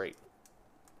sets her straight.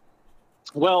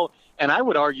 Well, and I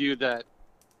would argue that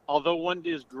although one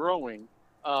is growing,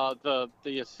 her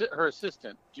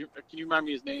assistant, can you remind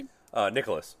me his name?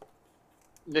 Nicholas.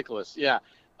 Nicholas, yeah.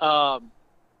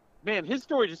 Man, his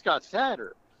story just got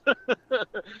sadder.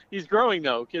 He's growing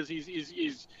though, because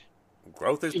he's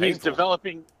growth is painful.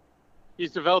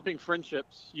 He's developing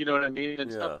friendships. You know what I mean?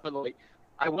 And stuff. But like,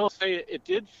 I will say, it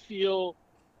did feel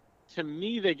to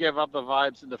me they gave up the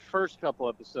vibes in the first couple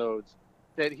episodes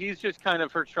that he's just kind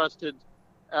of her trusted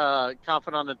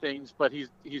confidant in things, but he's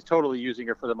totally using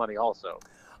her for the money also.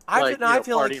 I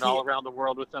feel partying like all around the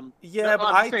world with them. Yeah,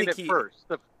 but I'm saying the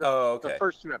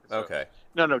first 2 episodes. Okay.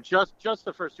 No, just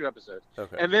the first 2 episodes.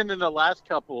 Okay. And then in the last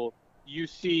couple, you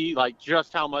see like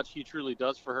just how much he truly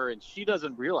does for her, and she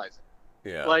doesn't realize it.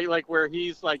 Yeah. Like where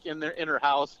he's like in her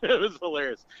house. It was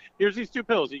hilarious. Here's these 2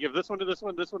 pills. You give this one to this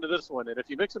one, this one to this one, and if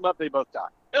you mix them up, they both die.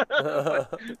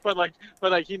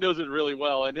 but he knows it really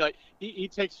well, and like he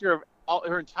takes care of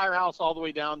her entire house all the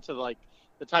way down to like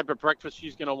the type of breakfast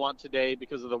she's going to want today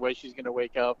because of the way she's going to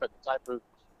wake up, and the type of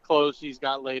clothes she's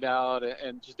got laid out,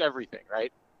 and just everything,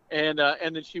 right? And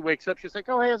then she wakes up, she's like,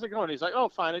 "Oh, hey, how's it going?" He's like, "Oh,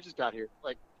 fine, I just got here."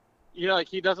 Like, you know, like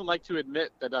he doesn't like to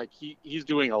admit that like he's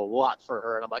doing a lot for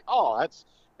her, and I'm like, "Oh, that's."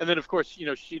 And then of course, you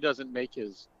know, she doesn't make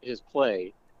his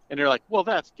play, and they're like, "Well,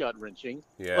 that's gut wrenching."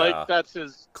 Yeah, like that's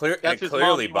his. It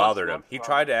clearly bothered him. He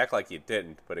tried to act like he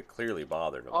didn't, but it clearly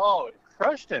bothered him. Oh, it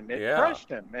crushed him. It crushed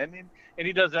him, and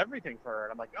he does everything for her.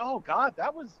 And I'm like, "Oh God,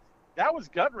 that was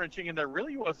gut wrenching," and there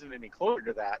really wasn't any closure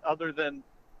to that, other than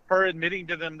her admitting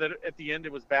to them that at the end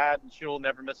it was bad and she'll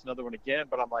never miss another one again.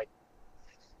 But I'm like,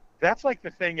 that's like the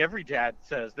thing every dad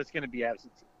says that's going to be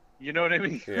absentee. You know what I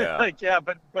mean? Yeah. Like, yeah,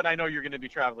 but I know you're going to be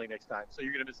traveling next time, so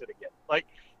you're going to miss it again. Like,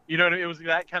 you know what I mean? It was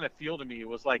that kind of feel to me. It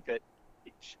was like that,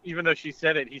 even though she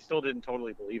said it, he still didn't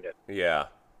totally believe it. Yeah.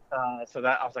 So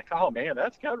that I was like, oh man,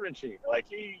 that's gut wrenching. Like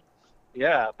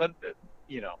but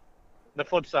you know, the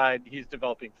flip side, he's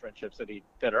developing friendships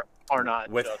that are not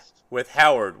with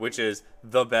Howard, which is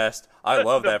the best. I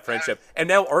love that friendship. And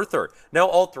now Arthur. Now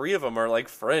all 3 of them are like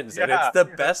friends, and it's the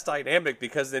best dynamic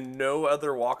because in no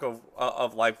other walk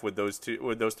of life would those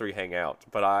 3 hang out.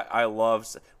 But I love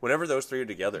whenever those 3 are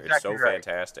together. Exactly, it's so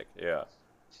fantastic. Yeah.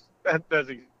 That's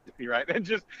exactly right. And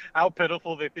just how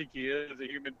pitiful they think he is as a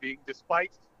human being,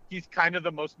 despite he's kind of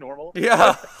the most normal.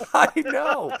 Yeah, I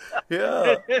know.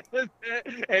 Yeah.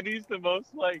 And he's the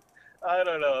most, like, I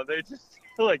don't know. They're just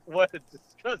like, what a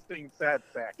disgusting sad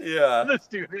sack. Yeah. This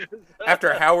dude is.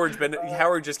 After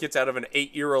Howard just gets out of an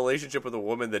 8-year relationship with a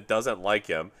woman that doesn't like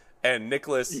him, and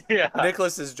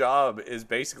Nicholas's job is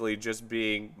basically just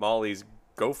being Molly's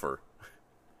gopher.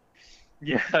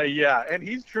 Yeah. And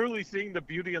he's truly seeing the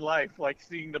beauty in life, like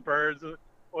seeing the birds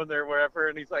when they're wherever,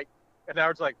 and he's like, and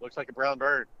Howard's like, looks like a brown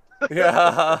bird.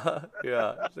 Yeah.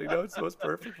 So, you know, it's the most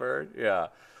perfect bird. Yeah.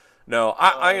 No,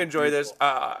 I enjoy this.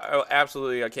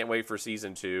 Absolutely, I can't wait for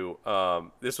season 2.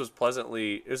 This is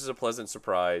a pleasant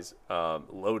surprise.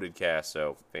 Loaded cast,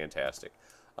 so fantastic.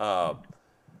 I'd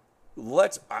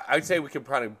say we can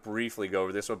probably briefly go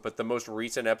over this one, but the most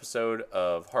recent episode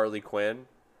of Harley Quinn.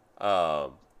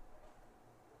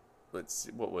 Let's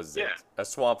see, what was it? A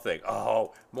Swamp Thing.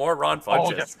 Oh, more Ron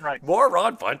Funches. Oh, that's right. More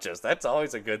Ron Funches. That's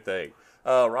always a good thing.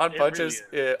 Ron Funches.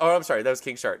 Really I'm sorry. That was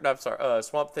King Shark. No, I'm sorry.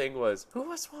 Swamp Thing was... Who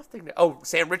was Swamp Thing? Oh,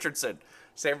 Sam Richardson.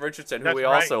 Who we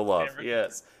also love.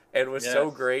 Yes. And was so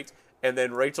great. And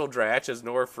then Rachel Dratch as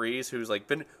Nora Freeze, who's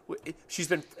like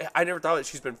I never thought that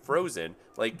she's been frozen.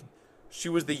 Like, she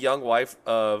was the young wife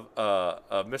of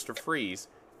Mr. Freeze.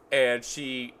 And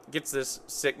she gets this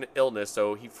illness,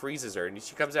 so he freezes her. And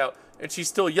she comes out, and she's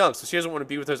still young, so she doesn't want to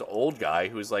be with this old guy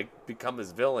who's, like, become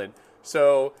his villain.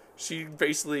 So she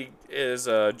basically is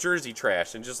Jersey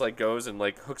trash and just, like, goes and,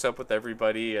 like, hooks up with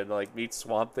everybody and, like, meets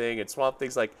Swamp Thing. And Swamp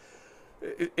Thing's like,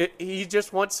 he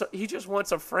just wants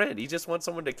a friend. He just wants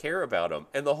someone to care about him.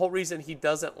 And the whole reason he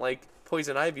doesn't like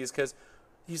Poison Ivy is because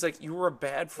he's like, you were a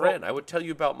bad friend. I would tell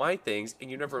you about my things, and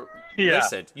you never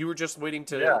listened. You were just waiting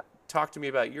to talk to me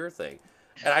about your thing.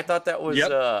 And I thought that was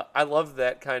I loved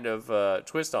that kind of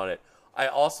twist on it. I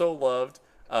also loved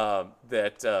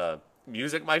that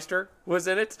Music Meister was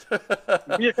in it.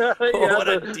 Yeah, What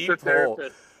a deep pull.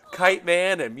 therapist. Kite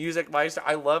Man and Music Meister.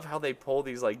 I love how they pull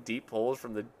these like deep pulls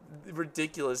from the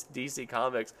ridiculous DC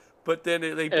comics, but then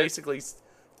they basically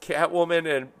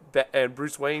Catwoman and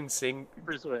Bruce Wayne sing.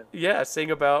 Bruce Wayne. Yeah,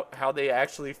 sing about how they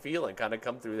actually feel and kind of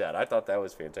come through that. I thought that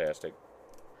was fantastic.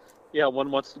 Yeah,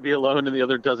 one wants to be alone and the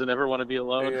other doesn't ever want to be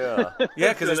alone. Yeah,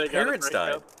 yeah, because So his they gotta parents break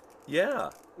died. up. Yeah.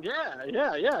 Yeah.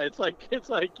 It's like,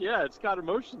 yeah, it's got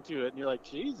emotion to it, and you're like,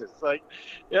 Jesus, like,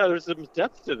 yeah, there's some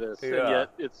depth to this, and Yeah. yet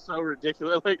it's so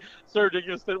ridiculous,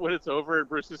 that when it's over and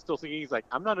Bruce is still singing, he's like,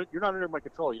 you're not under my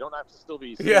control. You don't have to still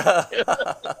be singing. Yeah.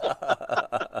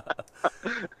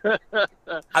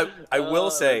 I will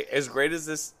say, as great as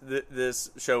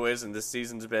this show is and this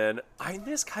season's been, I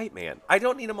miss Kite Man. I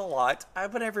don't need him a lot,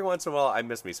 but every once in a while, I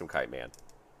miss me some Kite Man.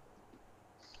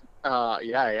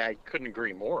 I couldn't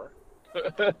agree more.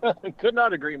 Could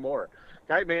not agree more.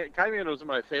 Kite Man was one of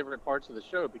my favorite parts of the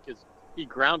show because he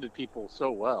grounded people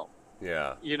so well.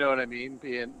 Yeah. You know what I mean?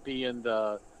 Being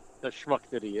the schmuck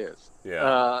that he is.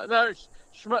 Yeah.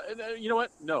 You know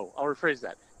what? No, I'll rephrase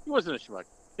that. He wasn't a schmuck.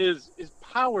 His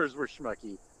powers were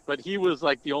schmucky, but he was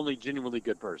like the only genuinely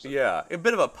good person. Yeah. A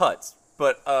bit of a putz,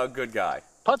 but a good guy.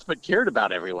 Putz, but cared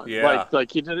about everyone. Yeah.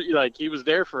 Like he did. Like he was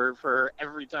there for her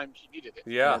every time she needed it.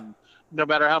 Yeah. And no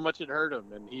matter how much it hurt him,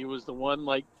 and he was the one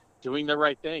like doing the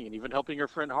right thing, and even helping her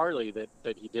friend Harley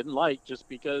that he didn't like just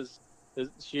because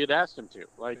she had asked him to.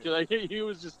 Like he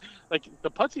was just like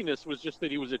the putziness was just that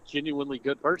he was a genuinely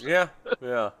good person. Yeah.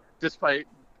 Yeah. Despite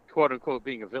quote unquote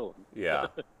being a villain. Yeah.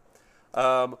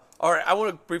 All right, I want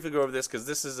to briefly go over this because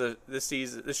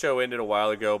this show ended a while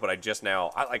ago, but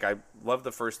I love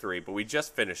the first three, but we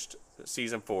just finished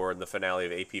season 4 and the finale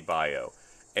of AP Bio,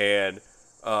 and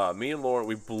me and Lauren,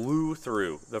 we blew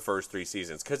through the first 3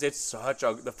 seasons because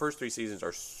the first 3 seasons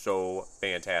are so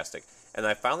fantastic, and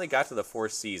I finally got to the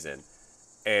 4th season,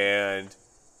 and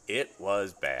it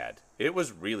was bad. It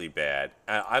was really bad.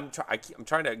 I'm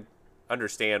trying to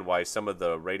understand why some of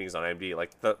the ratings on IMDb,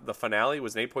 like the finale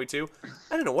was an 8.2.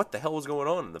 I didn't know what the hell was going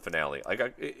on in the finale.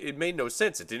 Like it made no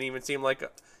sense. It didn't seem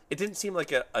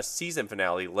like a season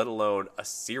finale, let alone a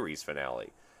series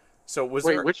finale. So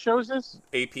Wait, which show is this?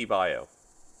 AP Bio.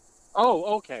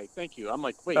 Oh, okay. Thank you. I'm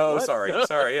like, wait. Oh, what? sorry.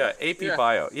 Yeah, AP Yeah.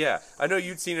 Bio. Yeah, I know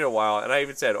you'd seen it a while, and I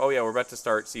even said, "Oh yeah, we're about to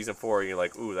start season 4." And you're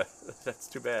like, "Ooh, that's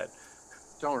too bad."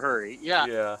 Don't hurry. Yeah.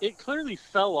 Yeah. It clearly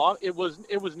fell off. It was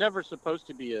never supposed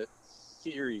to be a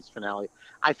series finale.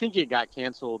 I think it got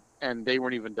canceled, and they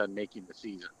weren't even done making the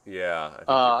season. Yeah.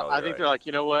 I think they're like,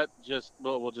 you know what?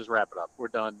 We'll just wrap it up. We're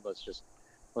done. Let's just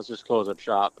close up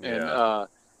shop. Yeah.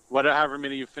 And however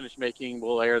many you finish making,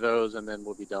 we'll air those, and then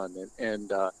we'll be done.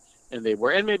 And they were.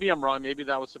 And maybe I'm wrong. Maybe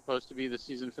that was supposed to be the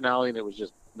season finale, and it was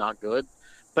just not good.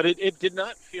 But it did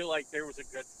not feel like there was a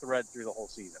good thread through the whole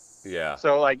season. Yeah.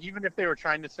 So like, even if they were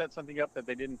trying to set something up that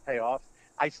they didn't pay off,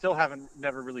 I still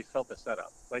never really felt the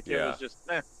setup. Like it was just,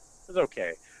 it was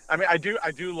okay. I mean, I do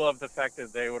love the fact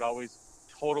that they would always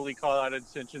totally call out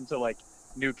attention to like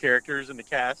new characters in the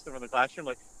cast and in the classroom.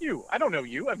 Like, I don't know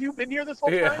you. Have you been here this whole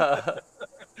time?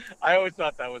 I always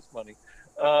thought that was funny.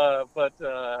 But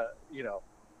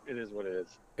it is what it is.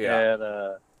 Yeah. And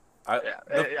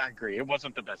I agree. It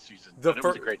wasn't the best season, but it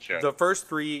was a great show. The first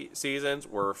 3 seasons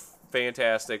were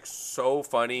fantastic, so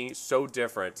funny, so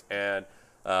different, and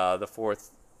the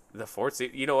fourth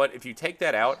season, you know what? If you take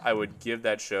that out, I would give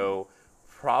that show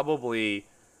probably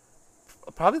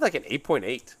like an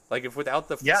 8.8. Like if without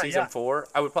the season 4,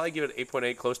 I would probably give it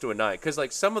 8.8, close to a 9, because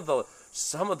like some of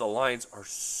the lines are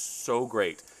so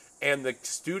great. And the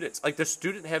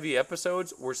student heavy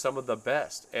episodes were some of the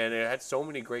best, and it had so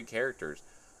many great characters.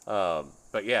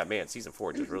 But yeah, man, season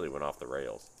 4 just really went off the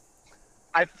rails.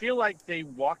 I feel like they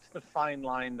walked the fine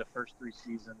line the first 3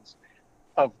 seasons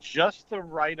of just the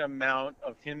right amount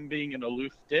of him being an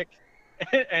aloof dick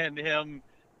and him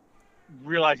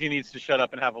realizing he needs to shut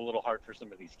up and have a little heart for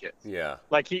some of these kids. Yeah.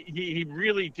 Like he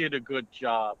really did a good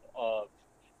job of,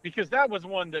 because that was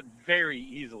one that very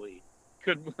easily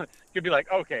could be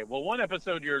like, okay, well, one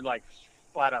episode you're like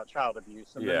flat out child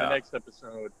abuse, and then the next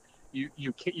episode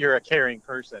you're a caring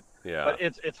person. Yeah. But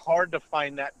it's hard to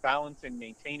find that balance and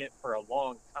maintain it for a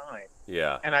long time.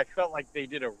 Yeah. And I felt like they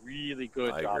did a really good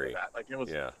job agree. of that. Like it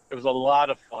was a lot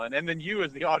of fun. And then you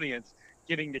as the audience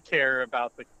getting to care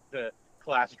about the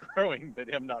class growing, but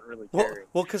him not really caring.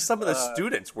 Well, because some of the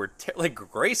students were like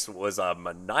Grace was a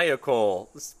maniacal,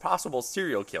 possible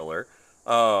serial killer.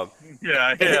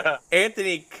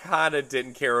 Anthony kind of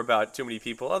didn't care about too many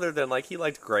people, other than like he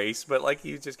liked Grace, but like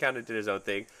he just kind of did his own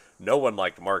thing. No one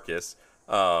liked Marcus.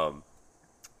 Heather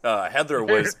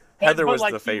was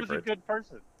like, the he favorite. was a good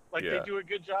person. Like Yeah. they do a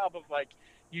good job of like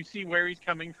you see where he's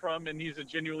coming from, and he's a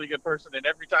genuinely good person. And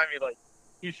every time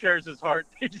he shares his heart,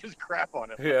 they just crap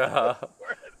on him. Yeah.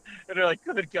 And they're like,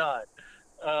 good God.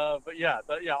 But yeah,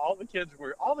 all the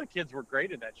kids were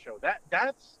great in that show.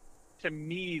 That's to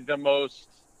me the most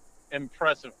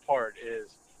impressive part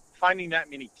is finding that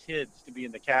many kids to be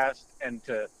in the cast and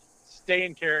to stay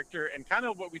in character, and kind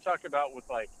of what we talked about with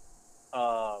like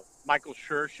Michael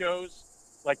Schur shows.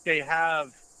 Like they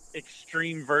have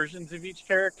extreme versions of each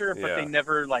character, but they Yeah.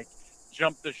 never like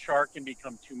jump the shark and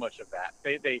become too much of that.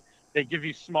 They give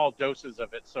you small doses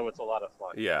of it, so it's a lot of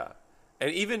fun. Yeah. And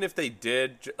even if they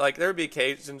did, like, there would be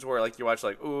occasions where, like, you watch,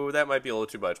 like, ooh, that might be a little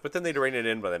too much. But then they'd rein it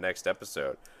in by the next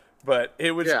episode. But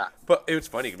it was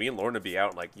funny. Me and Lauren would be out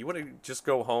and, like, you want to just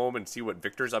go home and see what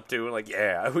Victor's up to? And, like,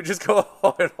 yeah, I would just go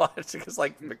home and watch it because,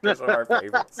 like, Victor's one of our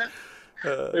favorites.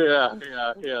 Yeah,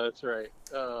 that's right.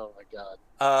 Oh, my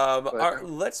God.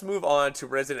 Let's move on to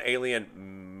Resident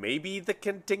Alien, maybe the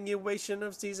continuation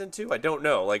of Season 2? I don't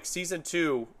know. Like, Season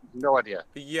 2... No idea.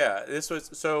 Yeah, this was...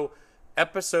 So...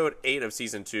 Episode 8 of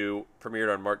Season 2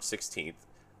 premiered on March 16th,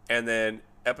 and then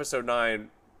Episode 9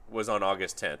 was on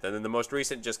August 10th, and then the most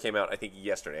recent just came out, I think,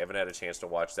 yesterday. I haven't had a chance to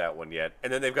watch that one yet.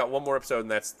 And then they've got one more episode,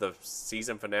 and that's the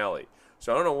season finale.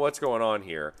 So I don't know what's going on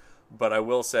here, but I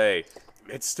will say,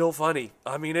 it's still funny.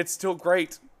 I mean, it's still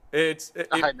great. I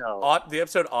know. The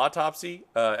episode Autopsy,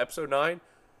 Episode 9,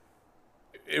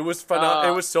 it was fun.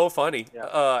 It was so funny.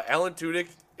 Yeah. Alan Tudyk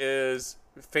is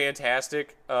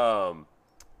fantastic.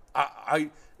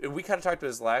 We kind of talked about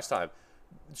this last time.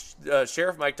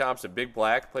 Sheriff Mike Thompson, Big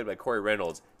Black, played by Corey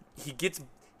Reynolds.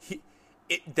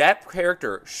 That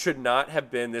character should not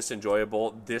have been this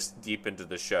enjoyable this deep into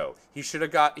the show. He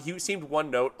seemed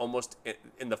one note almost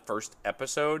in the first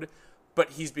episode,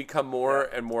 but he's become more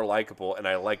and more likable, and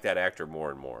I like that actor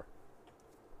more and more.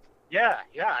 Yeah,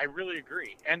 I really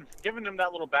agree. And giving him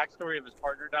that little backstory of his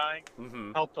partner dying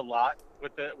helped a lot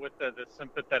with the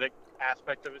sympathetic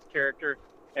aspect of his character.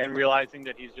 And realizing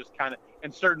that he's just kind of,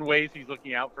 in certain ways, he's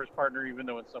looking out for his partner, even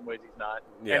though in some ways he's not.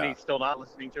 Yeah. And he's still not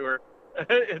listening to her.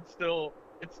 It's still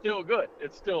good.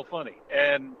 It's still funny.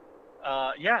 And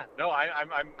I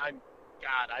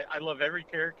love every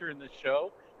character in this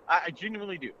show. I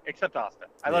genuinely do, except Austin.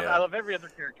 I love every other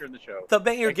character in the show. The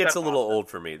mayor gets a little old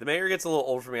for me.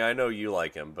 I know you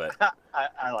like him, but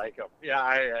I like him. Yeah,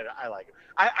 I like him.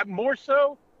 I more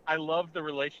so, I love the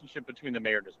relationship between the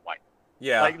mayor and his wife.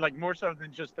 Yeah, like more so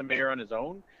than just the mayor on his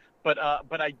own, but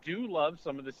I do love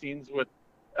some of the scenes with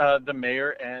the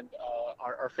mayor and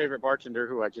our favorite bartender,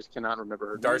 who I just cannot remember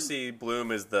her name. Darcy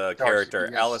Bloom is the character.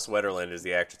 Yes. Alice Wetterland is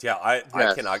the actress. Yeah, I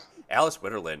cannot. Alice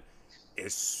Wetterland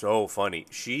is so funny.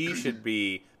 She should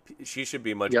be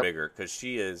much bigger because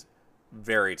she is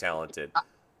very talented.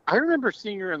 I remember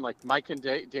seeing her in like Mike and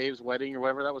Dave's Wedding or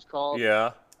whatever that was called.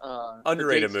 Yeah,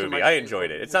 underrated movie. I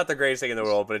enjoyed it. It's not the greatest thing in the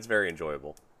world, but it's very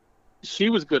enjoyable.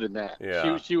 She was good in that.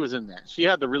 Yeah. She was in that. She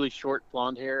had the really short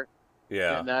blonde hair.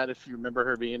 Yeah. In that, if you remember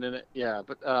her being in it. Yeah,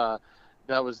 but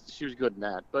she was good in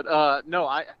that. But no,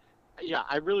 I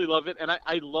really love it, and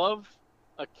I love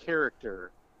a character.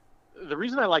 The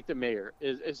reason I like the mayor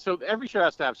is so every show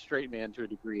has to have straight man to a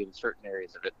degree in certain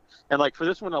areas of it, and like for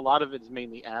this one, a lot of it is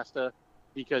mainly Asta,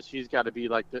 because she's got to be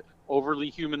like the overly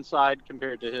human side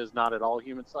compared to his not at all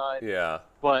human side. Yeah.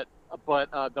 But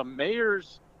the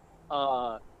mayor's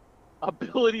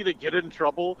ability to get in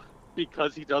trouble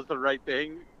because he does the right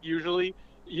thing, usually,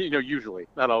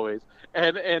 not always,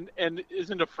 and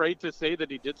isn't afraid to say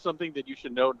that he did something that you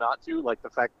should know not to, like the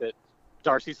fact that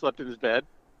Darcy slept in his bed.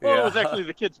 Well, it was actually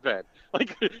the kid's bed.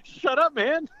 Like, shut up,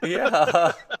 man.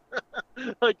 Yeah.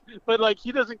 But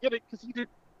he doesn't get it because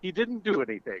he didn't do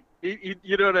anything. He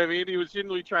you know what I mean? He was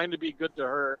genuinely trying to be good to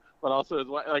her, but also his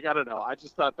wife. Like, I don't know. I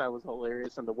just thought that was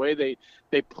hilarious, and the way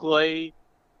they play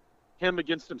him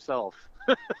against himself.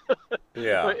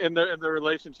 Yeah. In the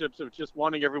relationships of just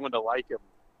wanting everyone to like him.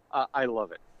 I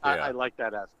love it. Yeah. I like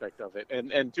that aspect of it,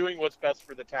 and doing what's best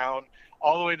for the town,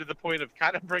 all the way to the point of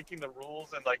kind of breaking the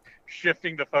rules and like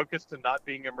shifting the focus to not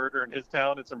being a murder in his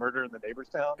town, it's a murder in the neighbor's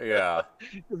town. Yeah.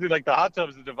 Like the hot tub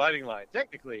is the dividing line.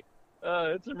 Technically,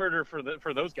 it's a murder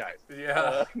for those guys.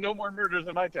 Yeah. No more murders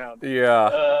in my town. Yeah.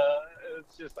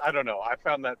 It's just, I don't know. I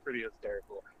found that pretty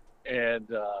hysterical. And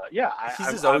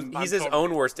he's his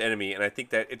own worst enemy, and I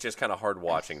think that it's just kind of hard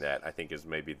watching that. I think is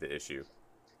maybe the issue.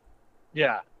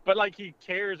 Yeah, but like he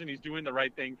cares and he's doing the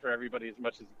right thing for everybody as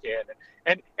much as he can,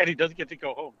 and he does get to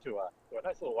go home to a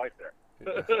nice little wife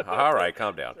there. All right,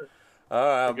 calm down.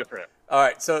 Good for him. All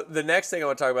right, so the next thing I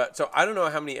want to talk about. So I don't know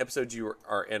how many episodes you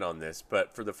are in on this,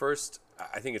 but for the first,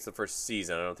 I think it's the first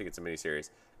season. I don't think it's a miniseries.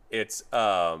 It's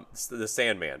the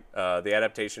Sandman, the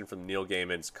adaptation from Neil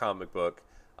Gaiman's comic book,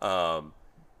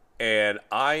 and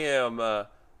I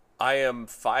am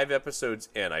 5 episodes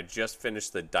in. I just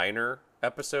finished the diner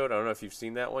episode. I don't know if you've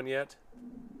seen that one yet.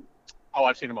 Oh,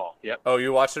 I've seen them all. Yep. Oh,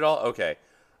 you watched it all? Okay.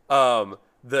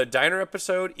 The diner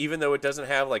episode, even though it doesn't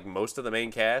have like most of the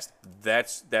main cast,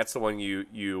 that's the one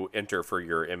you enter for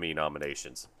your Emmy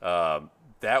nominations.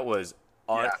 That was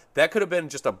on. Yeah. That could have been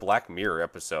just a Black Mirror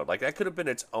episode. Like that could have been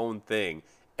its own thing,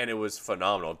 and it was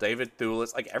phenomenal. David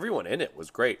Thewlis, like everyone in it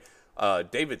was great.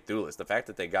 David Thewlis, the fact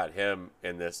that they got him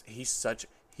in this, he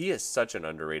is such an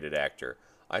underrated actor.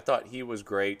 I thought he was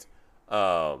great.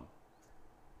 But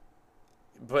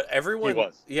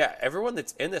everyone, everyone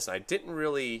that's in this, I didn't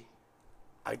really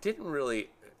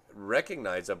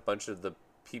recognize a bunch of the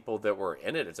people that were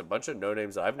in it. It's a bunch of no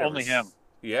names that I've never. Only him.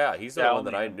 Yeah, he's the one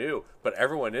that I knew. But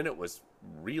everyone in it was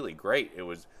really great. It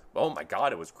was, oh my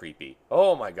God, it was creepy.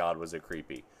 Oh my God, was it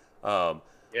creepy. Yeah.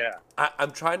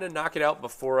 I'm trying to knock it out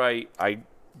before I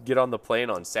get on the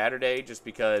plane on Saturday, just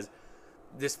because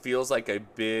this feels like a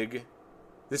big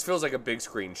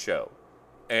screen show.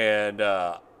 And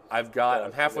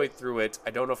I'm halfway through it. I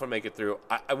don't know if I'll make it through.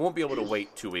 I won't be able to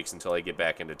wait 2 weeks until I get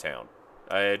back into town.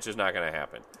 It's just not going to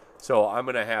happen. So I'm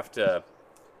going to have to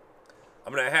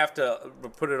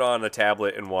put it on a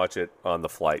tablet and watch it on the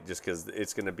flight, just because I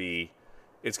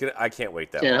can't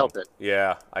wait that long. Can't help it.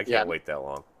 Yeah, I can't wait that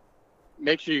long.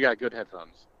 Make sure you got good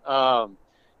headphones. I'll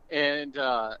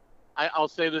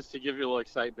say this to give you a little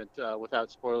excitement without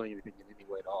spoiling anything in any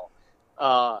way at all.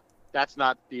 That's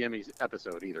not the Emmys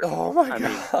episode either. Oh my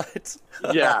God.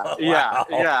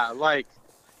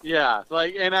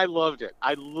 And I loved it.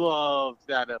 I loved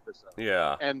that episode.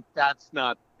 Yeah. And that's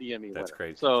not the Emmy That's winner.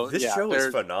 crazy. So this show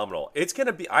is phenomenal. It's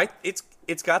gonna be.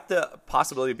 It's got the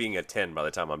possibility of being a 10 by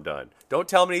the time I'm done. Don't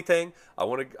tell me anything. I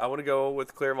want to go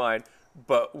with clear mind.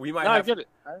 But we might. I get it.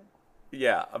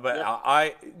 Yeah, but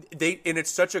and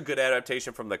it's such a good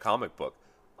adaptation from the comic book.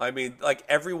 I mean, like,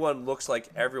 everyone looks like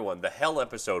everyone. The Hell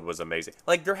episode was amazing.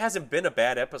 Like, there hasn't been a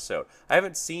bad episode. I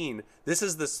haven't seen. This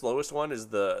is the slowest one. Is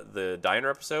the diner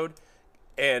episode,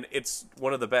 and it's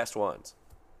one of the best ones.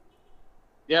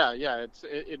 Yeah,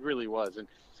 it really was, and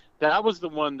that was the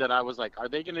one that I was like, are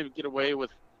they going to get away with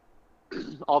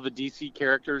all the DC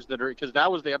characters that are? Because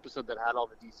that was the episode that had all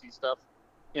the DC stuff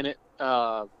in it,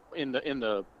 in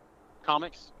the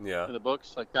comics, in the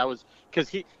books. Like, that was because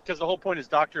the whole point is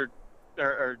David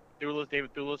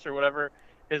Thewlis or whatever.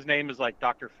 His name is like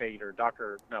Dr. Fate or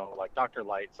Dr.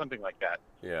 Light, something like that.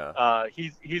 Yeah.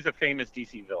 He's a famous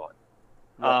DC villain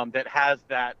that has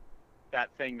that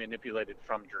thing manipulated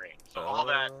from dreams. So all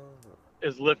that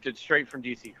is lifted straight from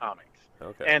DC Comics.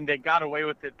 Okay. And they got away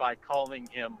with it by calling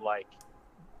him like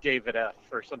David F.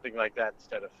 or something like that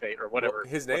instead of Fate or whatever.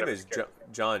 Well, his name is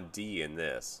John D in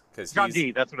this, because John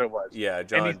D. That's what it was. Yeah,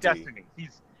 John D. And he's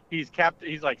Destiny.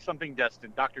 He's like something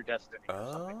Destined, Dr. Destiny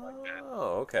or something like that.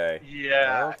 Oh, okay.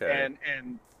 Yeah. Okay.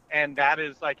 And that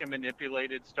is like a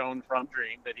manipulated stone from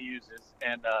Dream that he uses.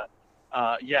 And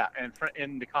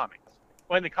in the comics.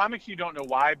 Well, in the comics you don't know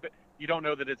why, but you don't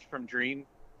know that it's from Dream,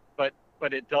 but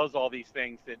it does all these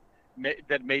things that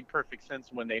made perfect sense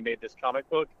when they made this comic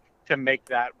book to make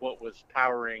that what was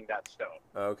powering that stone.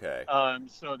 Okay.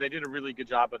 So they did a really good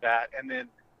job of that. And then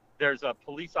there's a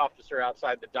police officer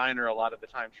outside the diner a lot of the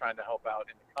time trying to help out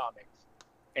in the comics.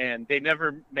 And they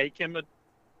never make him a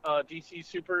DC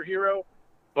superhero,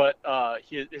 but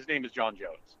his name is John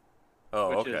Jones.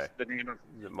 Oh, which is the name of,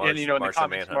 in the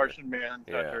comics, Martian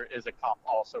Manhunter is a cop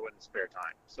also in his spare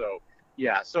time. So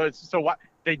what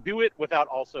they do it without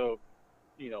also,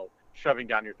 shoving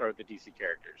down your throat the DC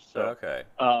characters. So, okay.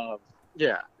 So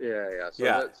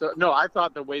I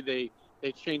thought the way they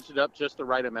changed it up just the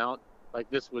right amount. Like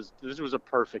this was a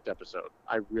perfect episode.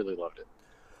 I really loved it.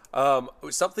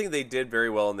 Something they did very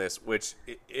well in this, which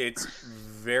it's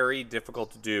very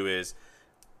difficult to do, is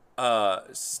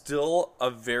still a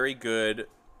very good,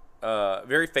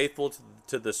 very faithful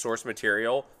to the source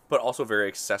material, but also very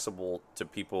accessible to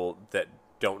people that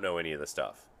don't know any of the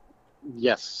stuff.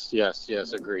 Yes.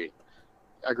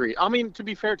 Agree. I mean, to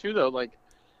be fair too, though, like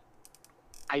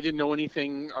I didn't know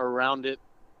anything around it.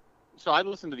 So I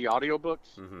listened to the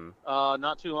audiobooks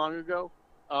not too long ago,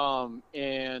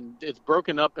 and it's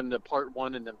broken up into part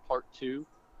 1 and then part 2.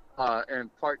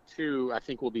 And part 2, I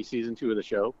think, will be season 2 of the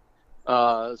show.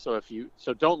 So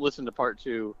don't listen to part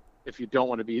 2 if you don't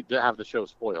want to have the show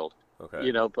spoiled.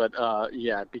 Okay. But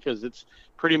because it's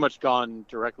pretty much gone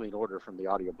directly in order from the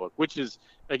audiobook, which is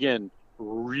again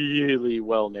really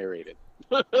well narrated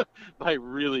by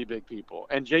really big people.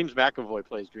 And James McAvoy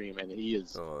plays Dream, and he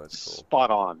is spot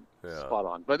on. Yeah. spot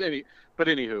on. But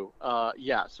anywho,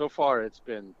 yeah. So far, it's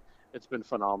been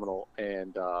phenomenal,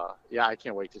 and yeah, I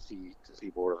can't wait to see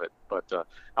more of it. But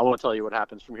I won't tell you what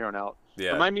happens from here on out.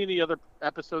 Yeah. Remind me of the other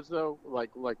episodes though,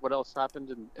 like what else happened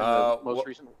in the most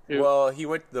recent two? Well, he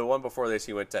went the one before this.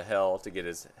 He went to hell to get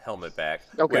his helmet back,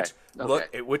 Okay.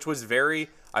 which was very.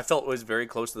 I felt was very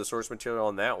close to the source material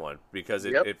on that one because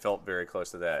Yep. it felt very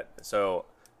close to that. So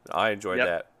I enjoyed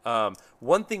Yep. that.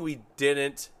 One thing we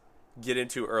didn't get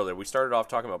into earlier, we started off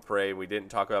talking about Prey. We didn't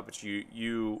talk about, but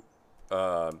you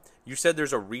said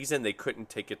there's a reason they couldn't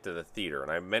take it to the theater, and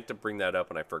I meant to bring that up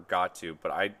and I forgot to,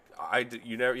 but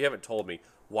you haven't told me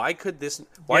why could this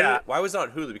why was it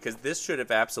on Hulu, because this should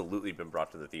have absolutely been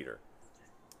brought to the theater.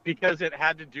 Because it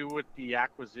had to do with the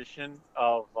acquisition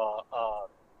of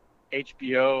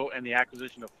HBO and the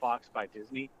acquisition of Fox by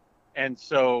Disney, and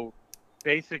so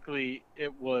basically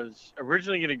it was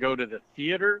originally going to go to the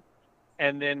theater,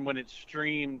 and then when it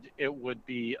streamed, it would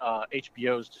be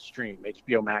HBO's to stream,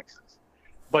 HBO Max's.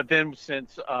 But then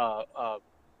since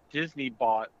Disney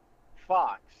bought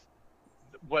Fox,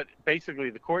 what basically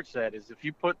the court said is if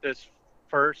you put this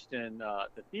first in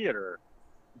the theater,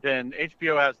 then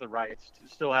HBO has the rights,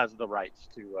 still has the rights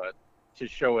to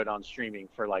show it on streaming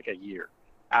for like a year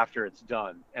after it's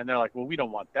done. And they're like, well, we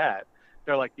don't want that.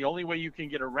 They're like, the only way you can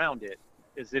get around it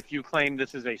is if you claim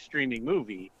this is a streaming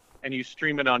movie and you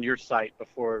stream it on your site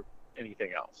before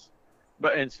anything else,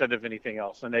 but instead of anything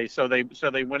else. And so they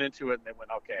went into it and they went,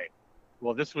 okay,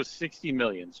 well, this was 60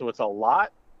 million, so it's a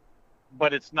lot,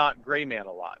 but it's not Gray Man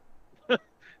a lot.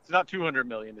 It's not 200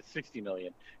 million, it's 60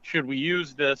 million. Should we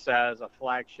use this as a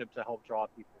flagship to help draw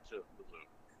people to Hulu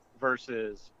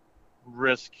versus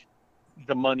risk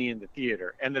the money in the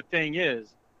theater? And the thing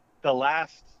is,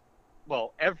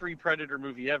 every Predator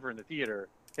movie ever in the theater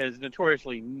has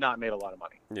notoriously not made a lot of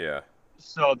money. Yeah.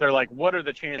 So they're like, what are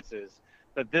the chances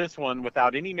that this one,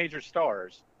 without any major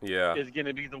stars, Yeah. is going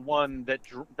to be the one that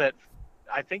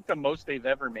I think the most they've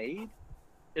ever made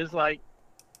is like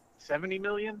 70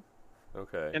 million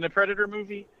Okay. in a Predator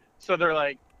movie. So they're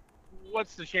like,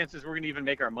 what's the chances we're going to even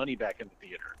make our money back in the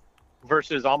theater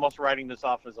versus almost writing this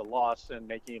off as a loss and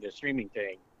making it a streaming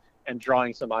thing and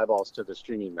drawing some eyeballs to the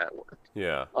streaming network.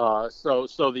 Yeah. So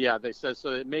yeah, they said,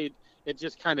 so it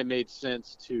just kind of made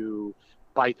sense to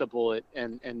bite the bullet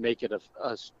and make it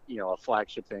a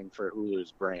flagship thing for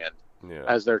Hulu's brand. Yeah.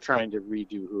 As they're trying to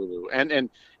redo Hulu.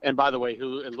 And by the way,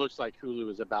 Hulu, it looks like Hulu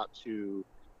is about to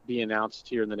be announced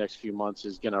here in the next few months,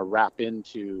 is going to wrap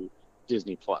into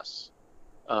Disney Plus,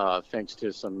 thanks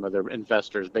to some other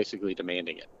investors basically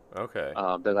demanding it. Okay.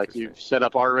 They're like, you've set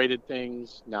up R-rated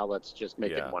things, now let's just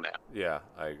make it one app. Yeah,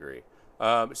 I agree.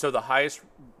 So the highest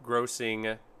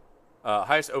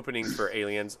openings for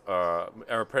Aliens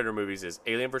or Predator movies is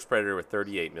Alien vs. Predator with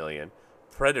 38 million,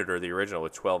 Predator the original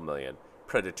with 12 million,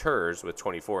 Predators with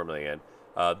 24 million,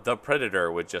 The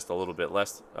Predator with just a little bit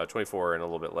less, 24 and a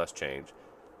little bit less change,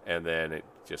 and then it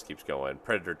just keeps going.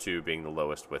 Predator 2 being the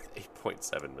lowest with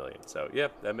 8.7 million. So yeah,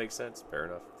 that makes sense. Fair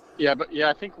enough. Yeah, but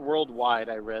I think worldwide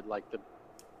I read like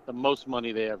the most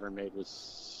money they ever made was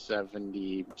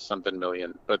 70 something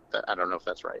million, but I don't know if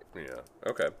that's right. Yeah.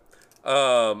 Okay.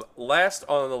 Last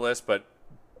on the list, but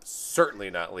certainly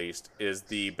not least, is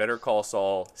the Better Call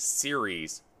Saul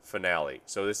series finale.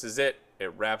 So this is it.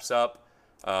 It wraps up.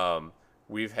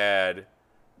 We've had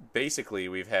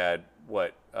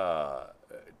what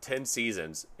 10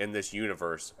 seasons in this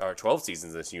universe, or 12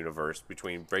 seasons in this universe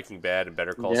between Breaking Bad and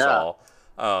Better Call Saul.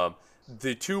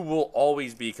 The two will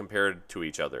always be compared to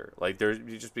each other, like they're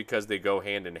just because they go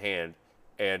hand in hand,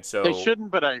 and so they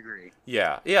shouldn't. But I agree.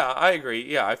 Yeah, I agree.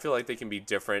 Yeah, I feel like they can be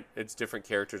different. It's different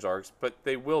characters' arcs, but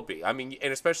they will be. I mean,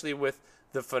 and especially with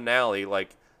the finale,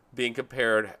 like being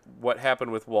compared, what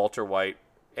happened with Walter White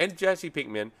and Jesse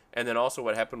Pinkman, and then also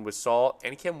what happened with Saul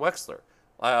and Kim Wexler.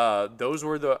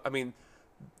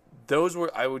 Those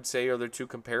were, I would say, are the two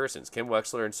comparisons: Kim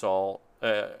Wexler and Saul,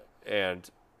 and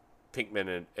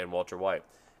Pinkman and Walter White.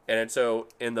 And so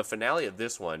in the finale of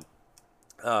this one,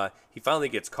 he finally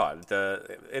gets caught. At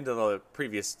the end of the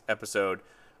previous episode,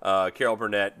 Carol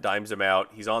Burnett dimes him out.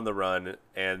 He's on the run,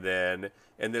 and then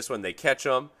in this one they catch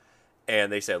him,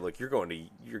 and they said, "Look, you're going to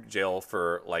your jail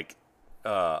for like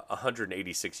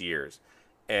 186 years,"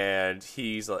 and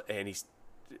he's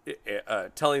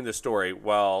telling the story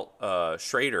while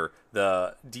Schrader,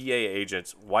 the DA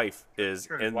agent's wife, is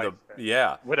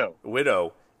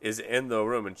widow is in the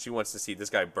room, and she wants to see this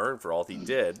guy burn for all he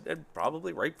did, and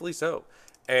probably rightfully so.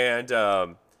 And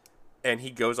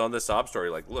he goes on the sob story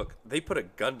like, "Look, they put a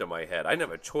gun to my head. I didn't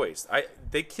have a choice.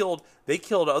 They killed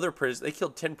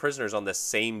 10 prisoners on the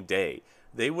same day.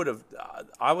 they would have.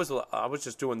 I was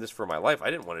just doing this for my life. I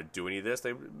didn't want to do any of this.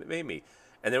 They made me.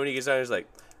 And then when he gets down, he's like,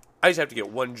 I just have to get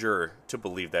one juror to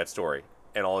believe that story,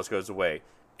 and all this goes away.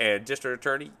 And district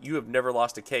attorney, you have never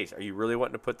lost a case. Are you really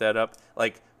wanting to put that up?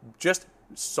 Like, just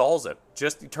Saul's it.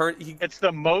 Just turn. It's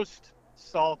the most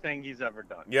Saul thing he's ever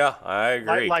done. Yeah, I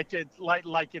agree. Like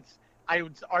it's. I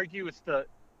would argue it's the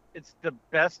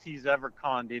best he's ever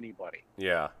conned anybody.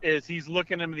 Yeah. Is he's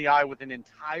looking him in the eye with an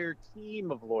entire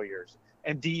team of lawyers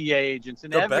and DEA agents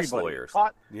and the everybody. Best lawyers.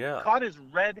 Caught as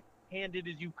red-handed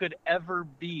as you could ever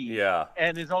be. Yeah.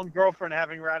 And his own girlfriend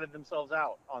having ratted themselves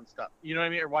out on stuff. You know what I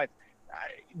mean? Or wife.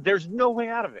 There's no way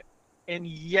out of it. And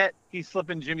yet he's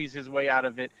slipping Jimmy's his way out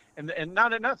of it. And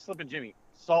not slipping Jimmy.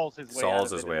 Saul's his way out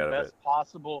of it. The best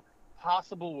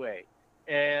possible way.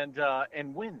 And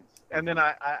wins. And then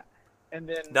And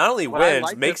then not only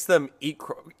wins, makes them eat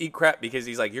crap, because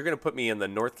he's like, you're going to put me in the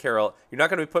North Carolina. You're not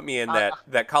going to put me in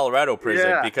that Colorado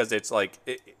prison because it's like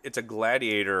it's a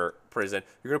gladiator prison.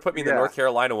 You're going to put me in the North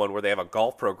Carolina one where they have a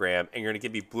golf program, and you're going to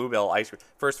give me Bluebell ice cream.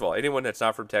 First of all, anyone that's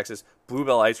not from Texas,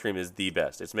 Bluebell ice cream is the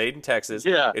best. It's made in Texas.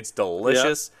 Yeah. It's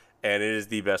delicious, and it is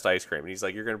the best ice cream. And he's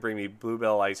like, you're going to bring me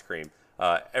Bluebell ice cream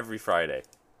every Friday.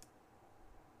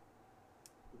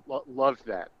 Loved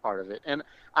that part of it. And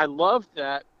I loved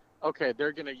that. Okay,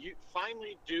 they're going to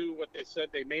finally do what they said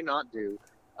they may not do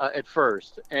at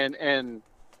first, and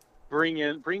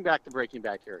bring back the Breaking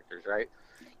Bad characters, right?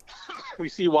 We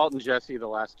see Walt and Jesse the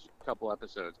last couple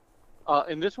episodes.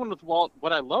 In this one with Walt,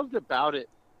 what I loved about it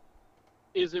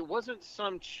is it wasn't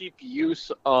some cheap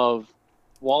use of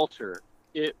Walter.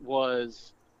 It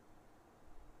was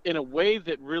in a way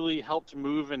that really helped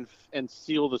move and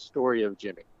seal the story of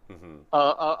Jimmy,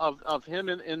 of him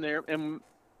in there and.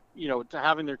 You know, to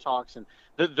having their talks, and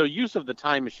the use of the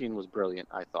time machine was brilliant,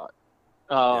 I thought.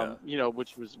 You know,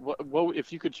 which was what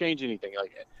if you could change anything,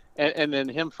 like it, and then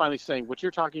him finally saying, "What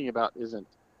you're talking about isn't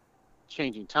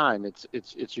changing time;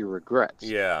 it's your regrets."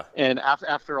 Yeah. And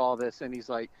after all this, and he's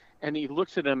like, and he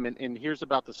looks at him and hears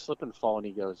about the slip and fall, and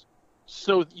he goes,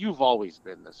 "So you've always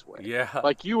been this way? Yeah.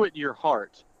 Like you at your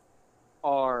heart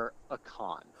are a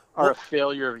con, are a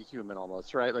failure of a human,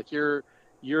 almost, right? Like you're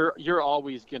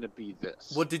always going to be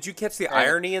this." Well, did you catch the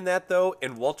irony in that, though?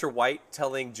 In Walter White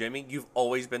telling Jimmy, you've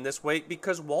always been this way?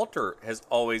 Because Walter has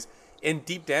always, and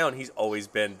deep down, he's always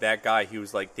been that guy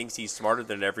who's like, thinks he's smarter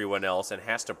than everyone else and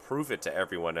has to prove it to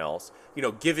everyone else. You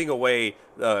know, giving away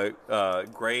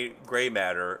gray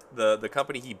matter, the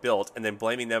company he built, and then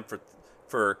blaming them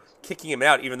for kicking him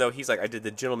out, even though he's like, I did the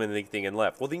gentlemanly thing and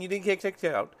left. Well, then you didn't get kicked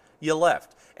out. You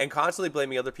left. And constantly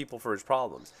blaming other people for his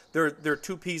problems. They're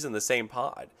two peas in the same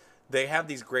pod. They have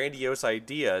these grandiose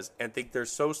ideas and think they're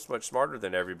so much smarter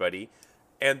than everybody,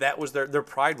 and that was their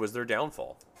pride was their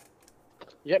downfall.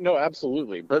 Yeah, no,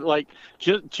 absolutely. But like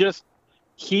just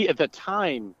he at the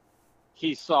time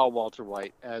he saw Walter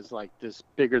White as like this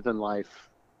bigger than life.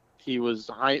 He was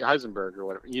Heisenberg or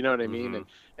whatever, you know what I mean,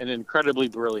 and incredibly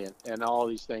brilliant and all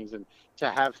these things, and to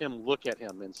have him look at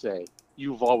him and say,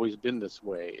 "You've always been this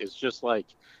way," is just like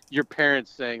your parents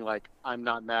saying, like, "I'm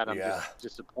not mad, I'm just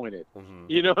disappointed."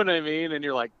 You know what I mean? And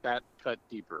you're like, that cut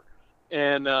deeper,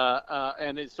 and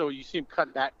so you see him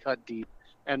cut deep,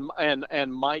 and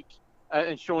Mike,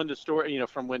 and showing the story, you know,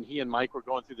 from when he and Mike were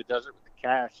going through the desert with the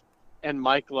cash, and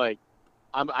Mike like.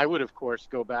 I would, of course,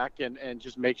 go back and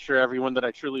just make sure everyone that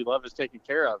I truly love is taken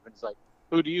care of. And it's like,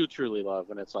 who do you truly love?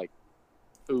 And it's like,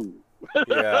 ooh,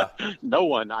 no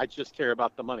one. I just care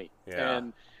about the money. Yeah.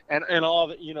 And all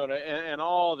that, you know, and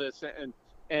all this.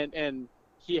 And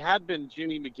he had been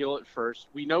Jimmy McGill at first.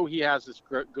 We know he has this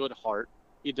good heart.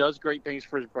 He does great things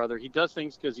for his brother. He does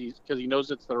things because he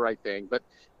knows it's the right thing. But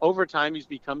over time, he's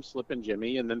become Slippin'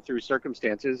 Jimmy. And then through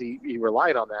circumstances, he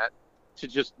relied on that to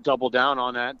just double down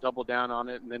on it,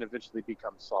 and then eventually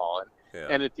become Saul.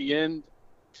 And at the end,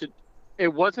 it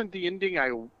wasn't the ending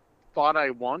I thought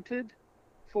I wanted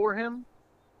for him,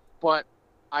 but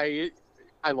I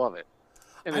love it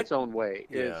in its own way.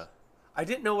 Yeah. I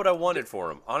didn't know what I wanted for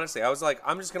him. Honestly, I was like,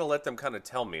 I'm just going to let them kind of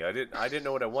tell me. I didn't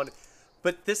know what I wanted.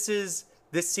 But this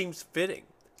seems fitting.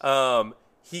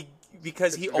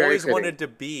 Because he always wanted to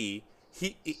be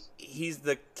he's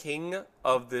the king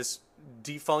of this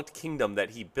defunct kingdom that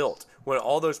he built. When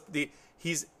all those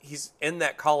he's in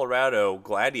that Colorado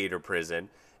gladiator prison,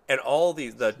 and all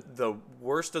the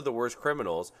worst of the worst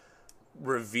criminals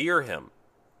revere him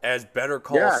as Better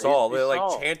Call Saul. They're like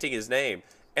Saul, chanting his name.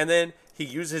 And then he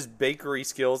uses his bakery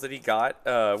skills that he got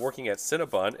working at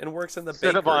Cinnabon and works in the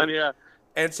bakery. Cinnabon, yeah.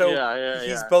 And so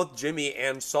he's both Jimmy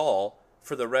and Saul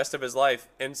for the rest of his life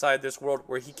inside this world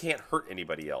where he can't hurt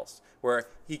anybody else. Where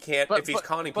he can't, if he's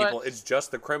conning people, it's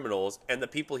just the criminals and the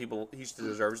people he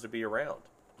deserves to be around.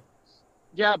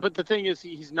 Yeah, but the thing is,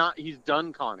 he's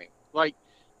done conning. Like,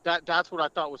 that's what I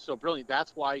thought was so brilliant.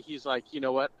 That's why he's like, you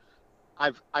know what?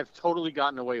 I've totally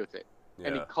gotten away with it. Yeah.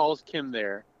 And he calls Kim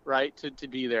there, right, to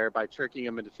be there by tricking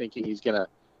him into thinking he's gonna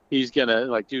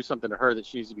like do something to her that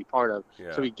she needs to be part of.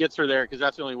 Yeah. So he gets her there because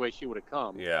that's the only way she would have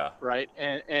come. Yeah. Right.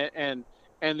 And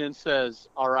then says,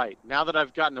 all right, now that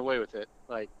I've gotten away with it,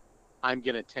 like, I'm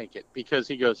gonna tank it, because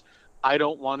he goes, I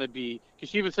don't want to be, because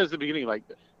she even says at the beginning, like,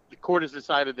 the court has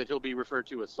decided that he'll be referred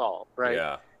to as Saul, right?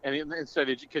 Yeah. And instead,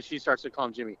 because she starts to call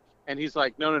him Jimmy, and he's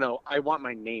like, no, I want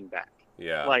my name back.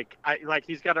 Yeah. Like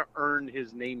he's got to earn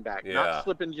his name back. Yeah. Not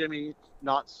Slippin' Jimmy,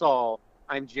 not Saul.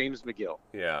 I'm James McGill.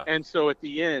 Yeah. And so at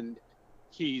the end,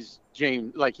 he's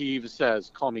James. Like, he even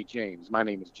says, "Call me James. My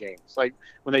name is James." Like,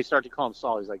 when they start to call him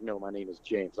Saul, he's like, "No, my name is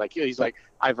James." Like, he's like,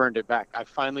 "I've earned it back. I've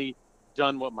finally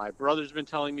done what my brother's been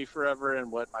telling me forever,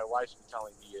 and what my wife's been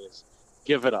telling me is,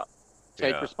 give it up.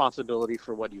 Take responsibility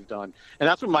for what you've done." And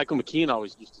that's what Michael McKean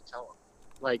always used to tell him.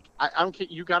 Like, I don't care.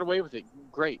 You got away with it.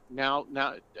 Great. Now,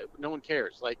 no one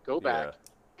cares. Like, go back,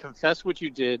 confess what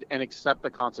you did, and accept the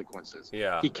consequences.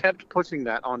 Yeah. He kept pushing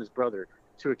that on his brother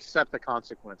to accept the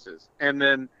consequences. And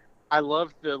then I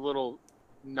love the little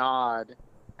nod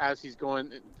as he's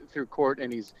going through court,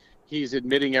 and he's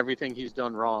admitting everything he's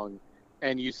done wrong.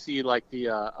 And you see, like,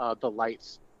 the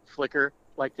lights flicker,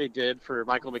 like they did for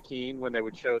Michael McKean when they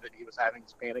would show that he was having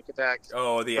his panic attacks.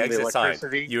 Oh, the exit sign.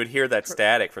 You would hear that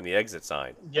static from the exit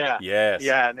sign. Yeah. Yes.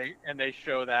 Yeah, and they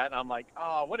show that, and I'm like,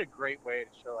 oh, what a great way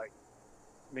to show, like,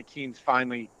 McKean's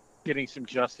finally getting some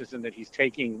justice, and that he's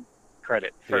taking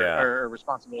credit for or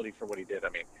responsibility for what he did. I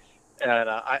mean, and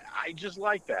I just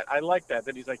like that. I like that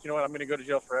he's like, you know what, I'm going to go to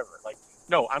jail forever. Like,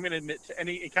 no, I'm going to admit to, and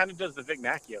it kind of does the Vic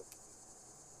Macchio.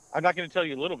 I'm not going to tell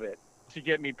you a little bit to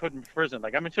get me put in prison.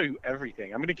 Like, I'm going to tell you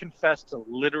everything. I'm going to confess to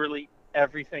literally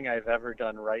everything I've ever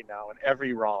done right now, and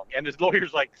every wrong. And his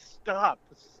lawyer's like, stop.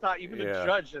 Even the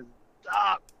judge says,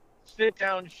 stop, sit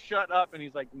down, shut up. And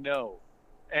he's like, no.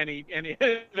 And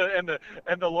the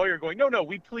lawyer going, no,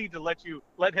 we plead to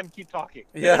let him keep talking.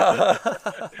 Yeah.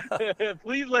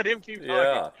 Please let him keep talking.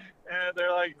 Yeah. And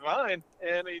they're like, fine.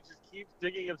 And he just keeps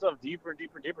digging himself deeper and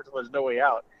deeper and deeper until there's no way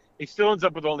out. He still ends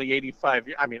up with only 85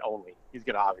 years. I mean, only. He's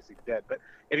going to obviously be dead, but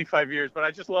 85 years. But I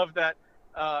just love that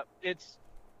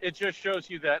it just shows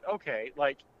you that, okay,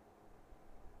 like,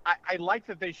 I like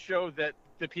that they show that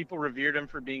the people revered him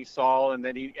for being Saul, and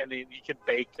then he could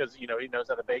bake because, he knows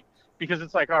how to bake. Because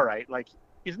it's like, all right, like,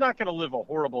 he's not going to live a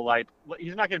horrible life.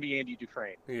 He's not going to be Andy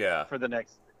Dufresne for the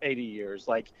next 80 years.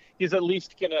 Like, he's at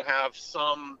least going to have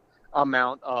some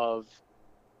amount of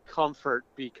comfort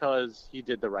because he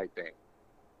did the right thing.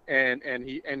 And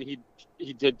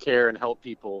he did care and help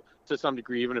people to some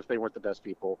degree, even if they weren't the best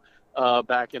people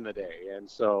back in the day. And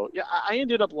so, yeah, I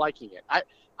ended up liking it.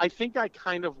 I think I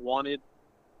kind of wanted,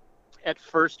 at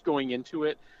first going into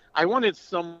it, I wanted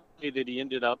somebody that he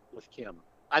ended up with Kim.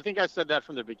 I think I said that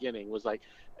from the beginning, was like,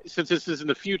 since this is in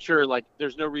the future, like,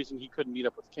 there's no reason he couldn't meet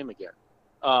up with Kim again.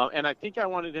 And I think I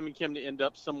wanted him and Kim to end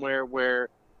up somewhere where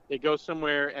they go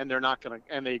somewhere and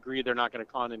they agree they're not gonna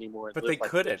con anymore. And but live they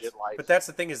couldn't. Life but that's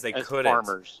the thing, is they couldn't.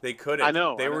 Farmers. They couldn't. I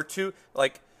know. They were two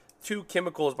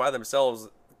chemicals by themselves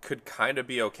could kind of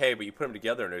be okay, but you put them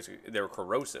together and they were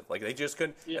corrosive. Like, they just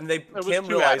couldn't. Yeah, and Kim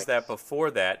realized that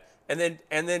before that, and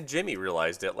then Jimmy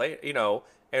realized it late,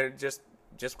 and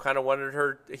just kind of wanted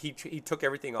her. He took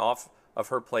everything off of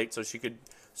her plate so she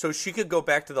could go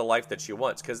back to the life that she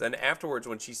wants. Because then afterwards,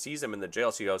 when she sees him in the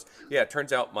jail, she goes, "Yeah, it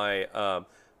turns out my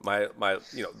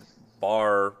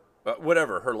bar,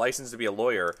 whatever, her license to be a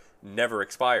lawyer never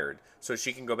expired, so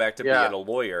she can go back to being a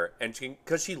lawyer, and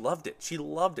because she loved it,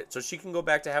 so she can go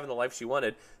back to having the life she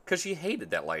wanted, because she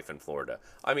hated that life in Florida.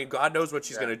 I mean, God knows what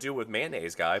she's going to do with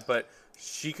Mayonnaise Guy, but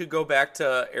she could go back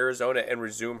to Arizona and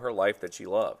resume her life that she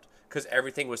loved, because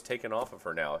everything was taken off of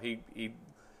her now.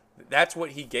 That's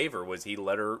what he gave her, was he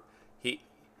let her, he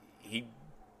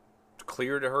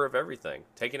cleared her of everything,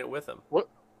 taking it with him.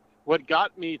 What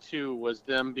got me too was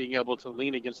them being able to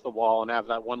lean against the wall and have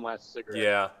that one last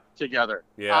cigarette together.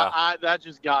 Yeah. That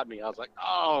just got me. I was like,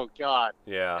 oh God.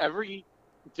 Yeah. Every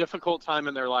difficult time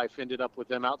in their life ended up with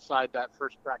them outside that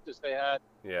first practice they had,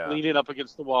 leaning up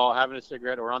against the wall, having a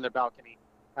cigarette, or on their balcony,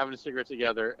 having a cigarette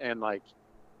together, and like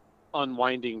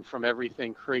unwinding from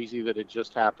everything crazy that had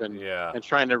just happened, and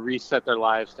trying to reset their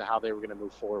lives to how they were going to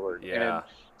move forward. And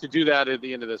to do that at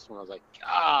the end of this one, I was like,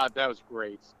 God, that was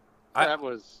great.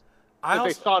 That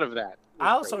they thought of that.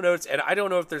 I also noticed, and I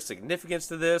don't know if there's significance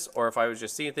to this or if I was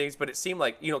just seeing things, but it seemed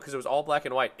like, because it was all black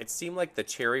and white, it seemed like the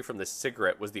cherry from the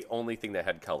cigarette was the only thing that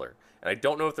had color. And I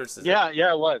don't know if there's... Yeah,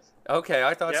 it was. Okay,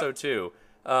 I thought so too.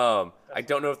 I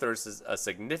don't know if there's a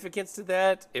significance to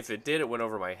that. If it did, it went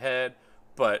over my head.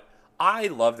 But I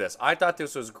love this. I thought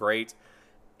this was great.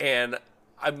 And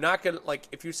I'm not going to, like,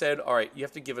 if you said, all right, you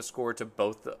have to give a score to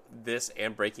both this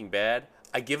and Breaking Bad,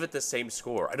 I give it the same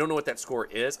score. I don't know what that score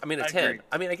is. I mean, a 10.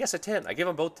 I mean, I guess a 10. I give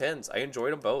them both 10s. I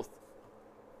enjoyed them both.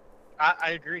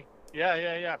 I agree.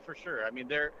 Yeah, for sure. I mean,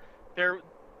 they're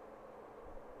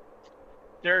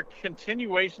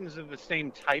continuations of the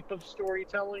same type of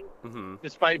storytelling,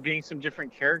 despite being some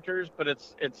different characters. But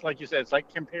it's like you said, it's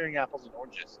like comparing apples and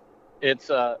oranges.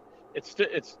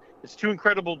 It's two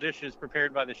incredible dishes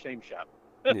prepared by the same chef.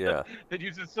 Yeah, that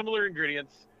uses similar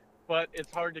ingredients, but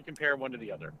it's hard to compare one to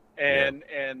the other. And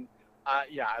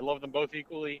I love them both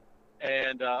equally,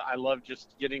 and I love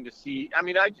just getting to see. I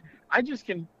mean, I just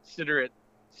consider it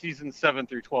season 7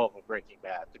 through 12 of Breaking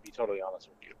Bad, to be totally honest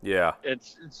with you. Yeah,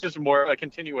 it's just more a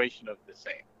continuation of the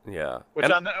same. Yeah,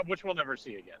 which we'll never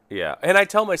see again. Yeah, and I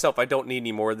tell myself I don't need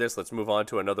any more of this. Let's move on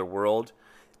to another world.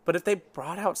 But if they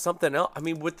brought out something else, I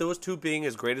mean, with those two being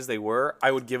as great as they were,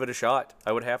 I would give it a shot.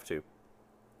 I would have to.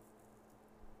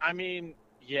 I mean,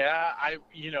 yeah,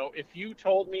 if you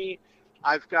told me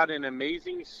I've got an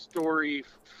amazing story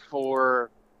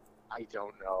for, I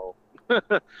don't know.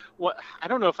 I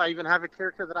don't know if I even have a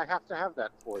character that I have to have that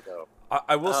for, though.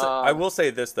 I will say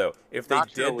this, though. If they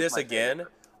did this again,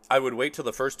 I would wait till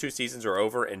the first 2 seasons are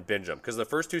over and binge them. Because the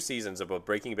first 2 seasons of both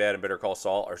Breaking Bad and Better Call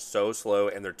Saul are so slow,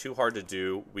 and they're too hard to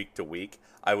do week to week.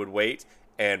 I would wait,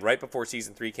 and right before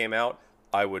season 3 came out,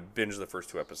 I would binge the first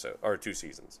 2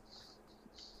 seasons.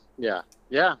 Yeah.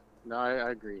 No,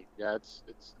 I agree. Yeah, it's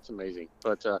amazing.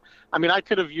 But I mean, I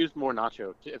could have used more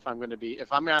Nacho if I'm gonna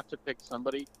have to pick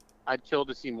somebody I'd kill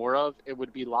to see more of. It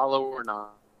would be Lalo or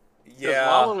not. Yeah,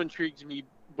 Lalo intrigues me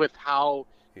with how,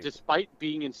 despite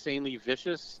being insanely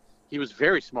vicious, he was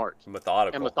very smart,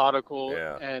 methodical,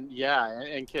 yeah.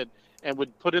 and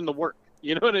would put in the work.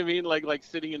 You know what I mean? Like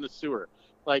sitting in the sewer,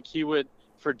 like he would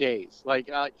for days.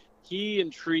 Like he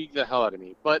intrigued the hell out of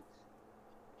me. But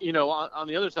on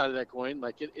the other side of that coin,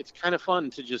 like it's kind of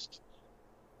fun to just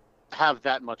have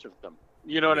that much of them.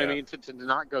 You know what I mean? To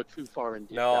not go too far in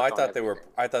deep. No, I thought they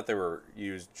were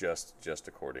used just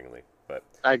accordingly. But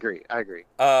I agree.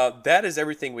 That is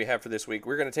everything we have for this week.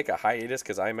 We're going to take a hiatus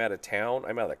because I'm out of town.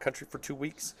 I'm out of the country for 2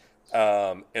 weeks,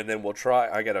 and then we'll try.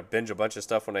 I got to binge a bunch of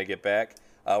stuff when I get back.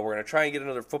 We're going to try and get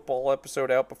another football episode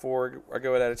out before I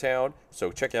go out of town.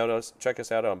 So check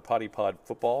us out on Potty Pod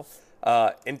Football.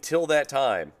 Until that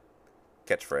time,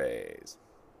 catchphrase.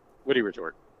 Witty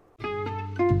retort.